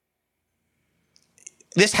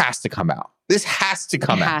this has to come out. This has to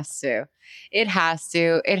come out. It has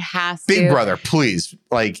to. Big Brother, please.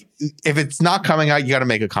 Like, if it's not coming out, you got to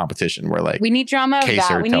make a competition where like we need drama of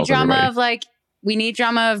that. We need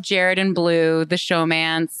drama of Jared and Blue, the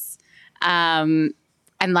showmance.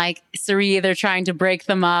 And like Suri either trying to break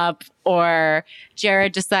them up or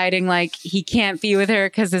Jared deciding like he can't be with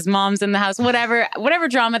her because his mom's in the house. Whatever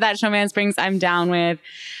drama that showmance brings, I'm down with.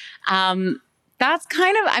 That's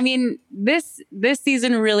kind of, I mean, this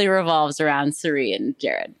season really revolves around Suri and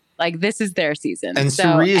Jared. Like this is their season. And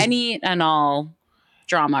so any and all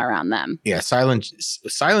drama around them. Yeah, Silent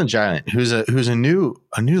Giant, who's a new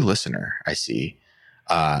listener, I see.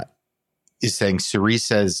 Is saying Suri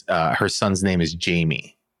says her son's name is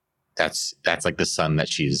Jamie. That's like the son that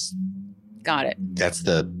she's got it.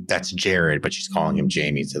 That's Jared, but she's calling him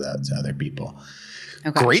Jamie to other people.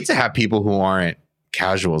 Okay. Great to have people who aren't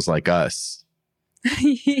casuals like us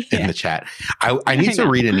in the chat. I need to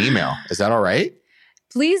read an email. Is that all right?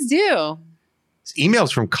 Please do. This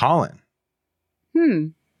email's from Colin.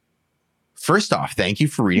 First off, thank you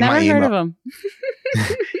for reading my email. Never heard of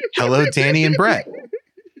him. Hello, Danny and Brett.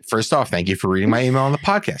 First off, thank you for reading my email on the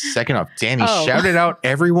podcast. Second off, Danny shouted out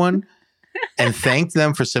everyone and thanked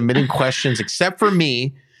them for submitting questions except for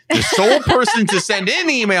me, the sole person to send in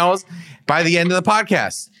emails by the end of the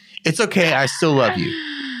podcast. It's okay. I still love you.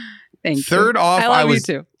 Thank you. Third off, I was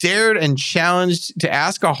dared and challenged to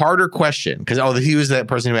ask a harder question because he was that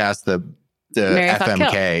person who asked the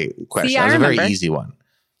FMK question. See, that was a very easy one.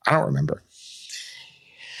 I don't remember.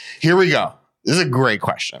 Here we go. This is a great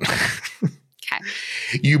question. Okay.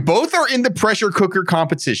 You both are in the pressure cooker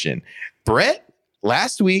competition. Brett,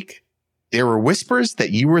 last week, there were whispers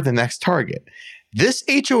that you were the next target. This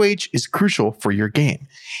HOH is crucial for your game.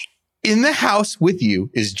 In the house with you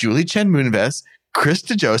is Julie Chen Moonves, Chris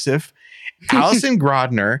DeJoseph, Allison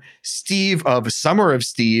Grodner, Steve of Summer of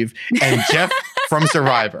Steve, and Jeff from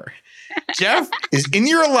Survivor. Jeff is in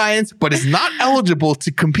your alliance, but is not eligible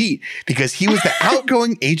to compete because he was the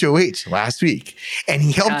outgoing HOH last week. And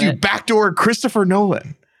he helped you backdoor Christopher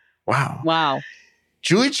Nolan. Wow.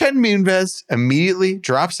 Julie Chen Moonves immediately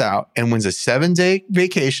drops out and wins a 7-day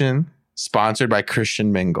vacation sponsored by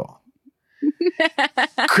Christian Mingle.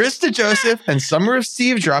 Chris DeJoseph and Summer of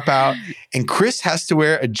Steve drop out, and Chris has to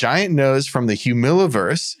wear a giant nose from the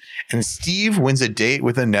Humillaverse, and Steve wins a date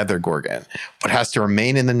with a Nether Gorgon, but has to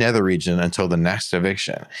remain in the Nether region until the next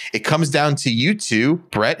eviction. It comes down to you two,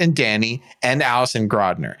 Brett and Danny, and Allison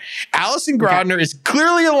Grodner. Allison Grodner is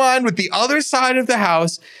clearly aligned with the other side of the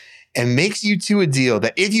house and makes you two a deal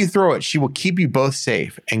that if you throw it, she will keep you both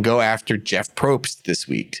safe and go after Jeff Probst this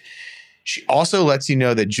week. She also lets you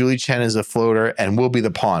know that Julie Chen is a floater and will be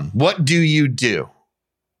the pawn. What do you do?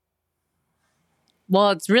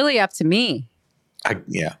 Well, it's really up to me.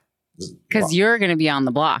 Because you're going to be on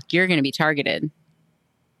the block. You're going to be targeted.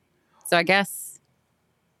 So I guess,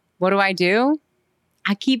 what do?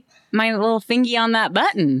 I keep my little fingy on that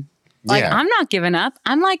button. Like, I'm not giving up.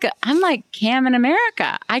 I'm like Cam in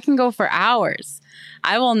America. I can go for hours.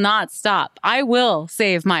 I will not stop. I will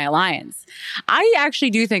save my alliance. I actually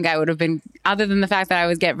do think I would have been, other than the fact that I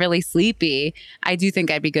would get really sleepy, I do think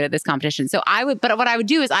I'd be good at this competition. So but what I would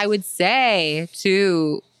do is I would say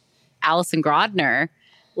to Allison Grodner,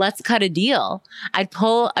 let's cut a deal. I'd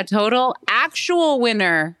pull a total actual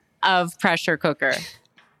winner of pressure cooker.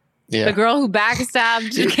 Yeah. The girl who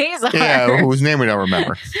backstabbed Kazar. Yeah, whose name we don't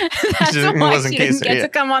remember. That's why she didn't get to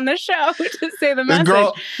come on the show to say the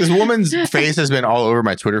message. This woman's face has been all over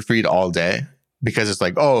my Twitter feed all day because it's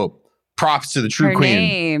like, oh, props to the true queen.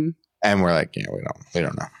 Name. And we're like, yeah, we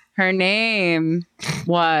don't know. Her name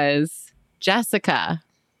was Jessica.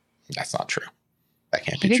 That's not true. That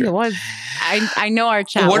can't be true. I think it was. I know our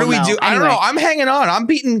chat. What do we do? Anyway. I don't know. I'm hanging on. I'm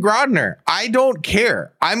beating Grodner. I don't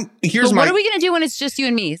care. What are we gonna do when it's just you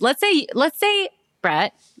and me? Let's say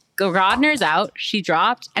Brett, Grodner's out. She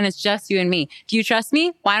dropped, and it's just you and me. Do you trust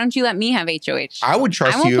me? Why don't you let me have HOH? I would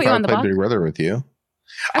trust you if I played Big Brother with you. Okay,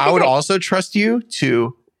 I would also trust you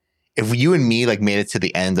if you and me like made it to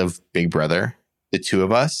the end of Big Brother, the two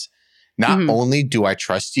of us. not only do I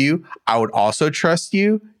trust you, I would also trust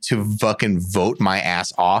you to fucking vote my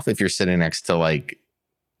ass off if you're sitting next to like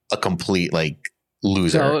a complete like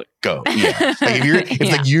loser. Goat. Yeah. Like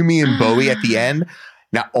if like you, me, and Bowie at the end,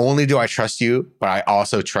 not only do I trust you, but I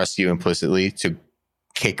also trust you implicitly to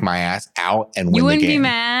kick my ass out and win the game. You wouldn't be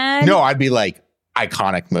mad? No, I'd be like,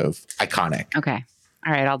 iconic move. Iconic. Okay.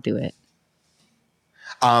 All right, I'll do it.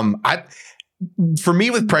 For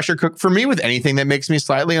me with anything that makes me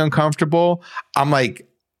slightly uncomfortable, I'm like,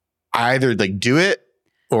 I either like do it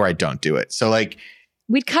or I don't do it. So like,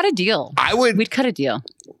 we'd cut a deal. We'd cut a deal.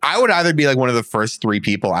 I would either be like one of the first 3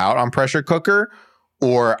 people out on pressure cooker,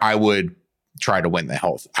 or I would try to win the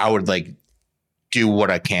health. I would like do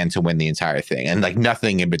what I can to win the entire thing, and like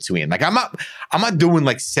nothing in between. Like I'm not doing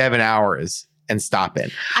like 7 hours and stopping.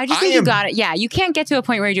 I just think you got it. Yeah, you can't get to a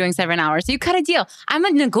point where you're doing 7 hours. So you cut a deal. I'm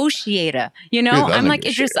a negotiator. You know, I'm like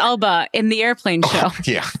Idris Elba in the airplane show. Oh,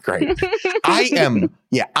 yeah, great.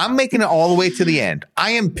 I'm making it all the way to the end.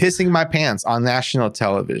 I am pissing my pants on national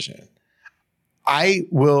television. I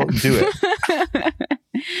will do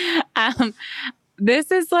it.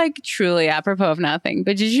 This is like truly apropos of nothing,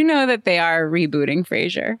 but did you know that they are rebooting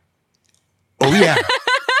Frasier? Oh, yeah.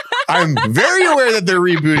 I'm very aware that they're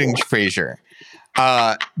rebooting Frasier.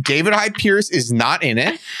 David Hyde Pierce is not in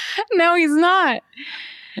it. No, he's not.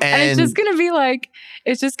 And it's just going to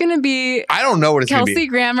be I don't know what it's going to be. Kelsey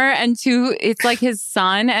Grammer and it's like his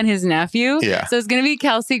son and his nephew. Yeah. So it's going to be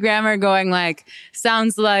Kelsey Grammer going like,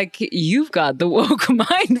 sounds like you've got the woke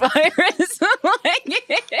mind virus.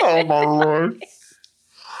 Oh my Lord.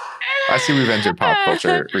 I see we've entered pop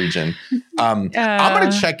culture region. I'm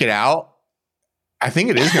going to check it out. I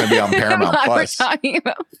think it is going to be on Paramount Plus. We're talking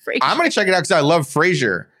about Frasier. I'm going to check it out because I love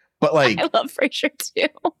Frasier. But like, I love Frasier too.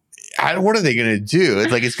 What are they going to do?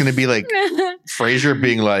 It's like, it's going to be like Frasier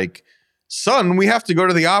being like, son, we have to go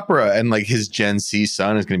to the opera. And like his Gen Z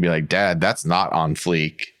son is going to be like, Dad, that's not on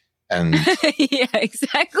fleek. And yeah,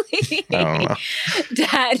 exactly. I don't know.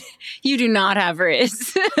 Dad, you do not have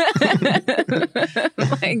Riz.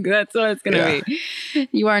 Like that's what it's gonna be.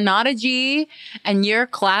 You are not a G, and your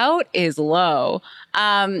clout is low.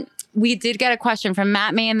 We did get a question from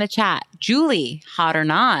Matt May in the chat. Julie, hot or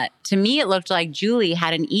not? To me, it looked like Julie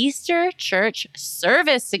had an Easter church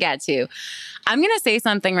service to get to. I'm going to say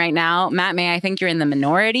something right now. Matt May, I think you're in the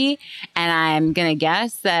minority, and I'm going to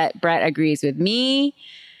guess that Brett agrees with me.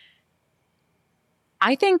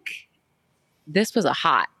 I think this was a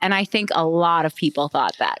hot, and I think a lot of people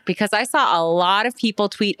thought that because I saw a lot of people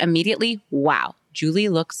tweet immediately, wow, Julie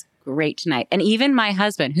looks great tonight. And even my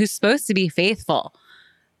husband, who's supposed to be faithful,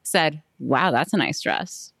 said, wow, that's a nice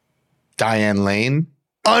dress. Diane Lane,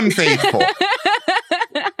 unfaithful.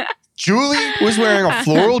 Julie was wearing a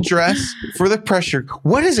floral dress for the pressure.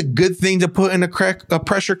 What is a good thing to put in a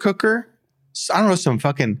pressure cooker? I don't know, some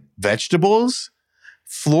fucking vegetables.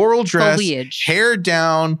 Floral dress, foliage, hair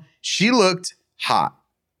down. She looked hot.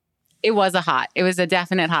 It was a hot. It was a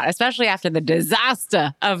definite hot, especially after the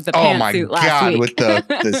disaster of the pantsuit last week. With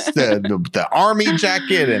the army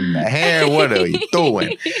jacket and the hair. What are you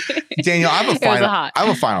doing, Daniel? I have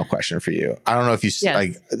a final question for you. I don't know if you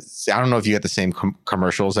I don't know if you get the same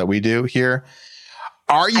commercials that we do here.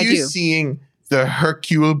 Are you seeing the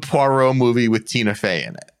Hercule Poirot movie with Tina Fey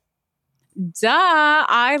in it? Duh,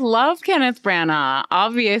 I love Kenneth Branagh,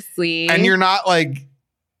 obviously. And you're not like,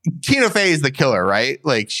 Tina Fey is the killer, right?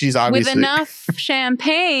 Like she's obviously. With enough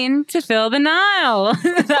champagne to fill the Nile.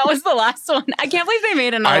 That was the last one. I can't believe they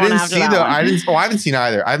made another one after that one. I haven't seen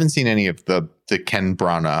either. I haven't seen any of the Ken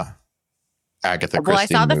Branagh, Agatha Christie Well, I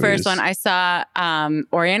saw the movies. first one. I saw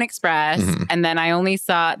Orient Express, and then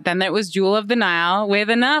then there was Jewel of the Nile with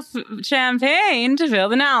enough champagne to fill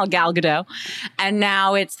the Nile, Gal Gadot. And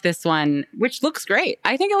now it's this one, which looks great.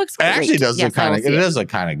 I think it looks great. It actually does look kind of, it does look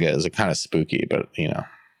kind of good. It's kind of spooky, but you know.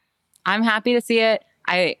 I'm happy to see it.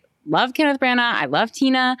 I love Kenneth Branagh. I love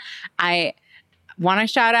Tina. I want to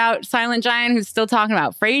shout out Silent Giant, who's still talking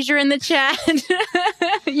about Frasier in the chat.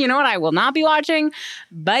 You know what I will not be watching?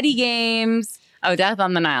 Buddy Games. Oh, Death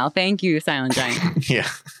on the Nile. Thank you, Silent Giant. Yeah.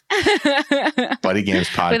 Buddy Games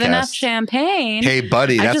podcast. With enough champagne. Hey,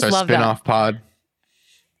 Buddy. That's our spinoff pod.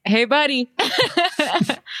 Hey, Buddy.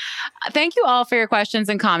 Thank you all for your questions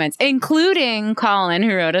and comments, including Colin,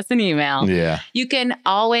 who wrote us an email. Yeah. You can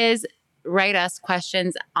always write us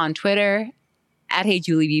questions on Twitter at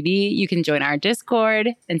HeyJulieBB. You can join our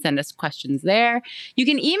Discord and send us questions there. You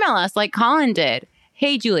can email us like Colin did.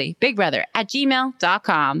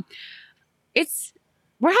 HeyJulieBigBrother@gmail.com.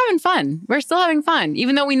 We're having fun. We're still having fun.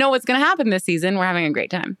 Even though we know what's going to happen this season, we're having a great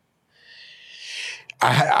time.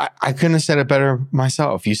 I couldn't have said it better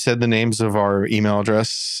myself. You said the names of our email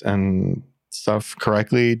address and stuff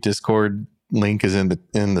correctly. Discord link is in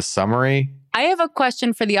the summary. I have a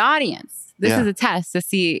question for the audience. This is a test to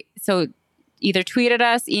see. So either tweet at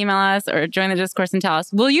us, email us, or join the discourse and tell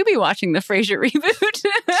us, will you be watching the Frasier reboot?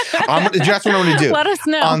 That's what I'm going to do. Let us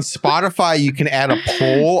know. On Spotify, you can add a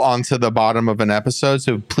poll onto the bottom of an episode.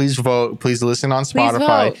 So please vote. Please listen on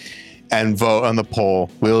Spotify and vote on the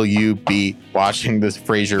poll. Will you be watching this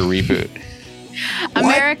Frasier reboot?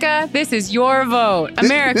 America, this is your vote. This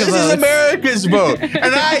is America's vote.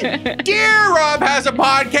 And Dear Rob has a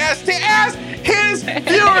podcast to ask his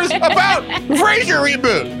viewers about Frasier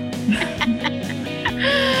reboot.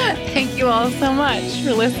 Thank you all so much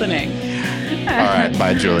for listening. All right.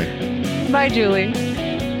 Bye, Julie. Bye, Julie.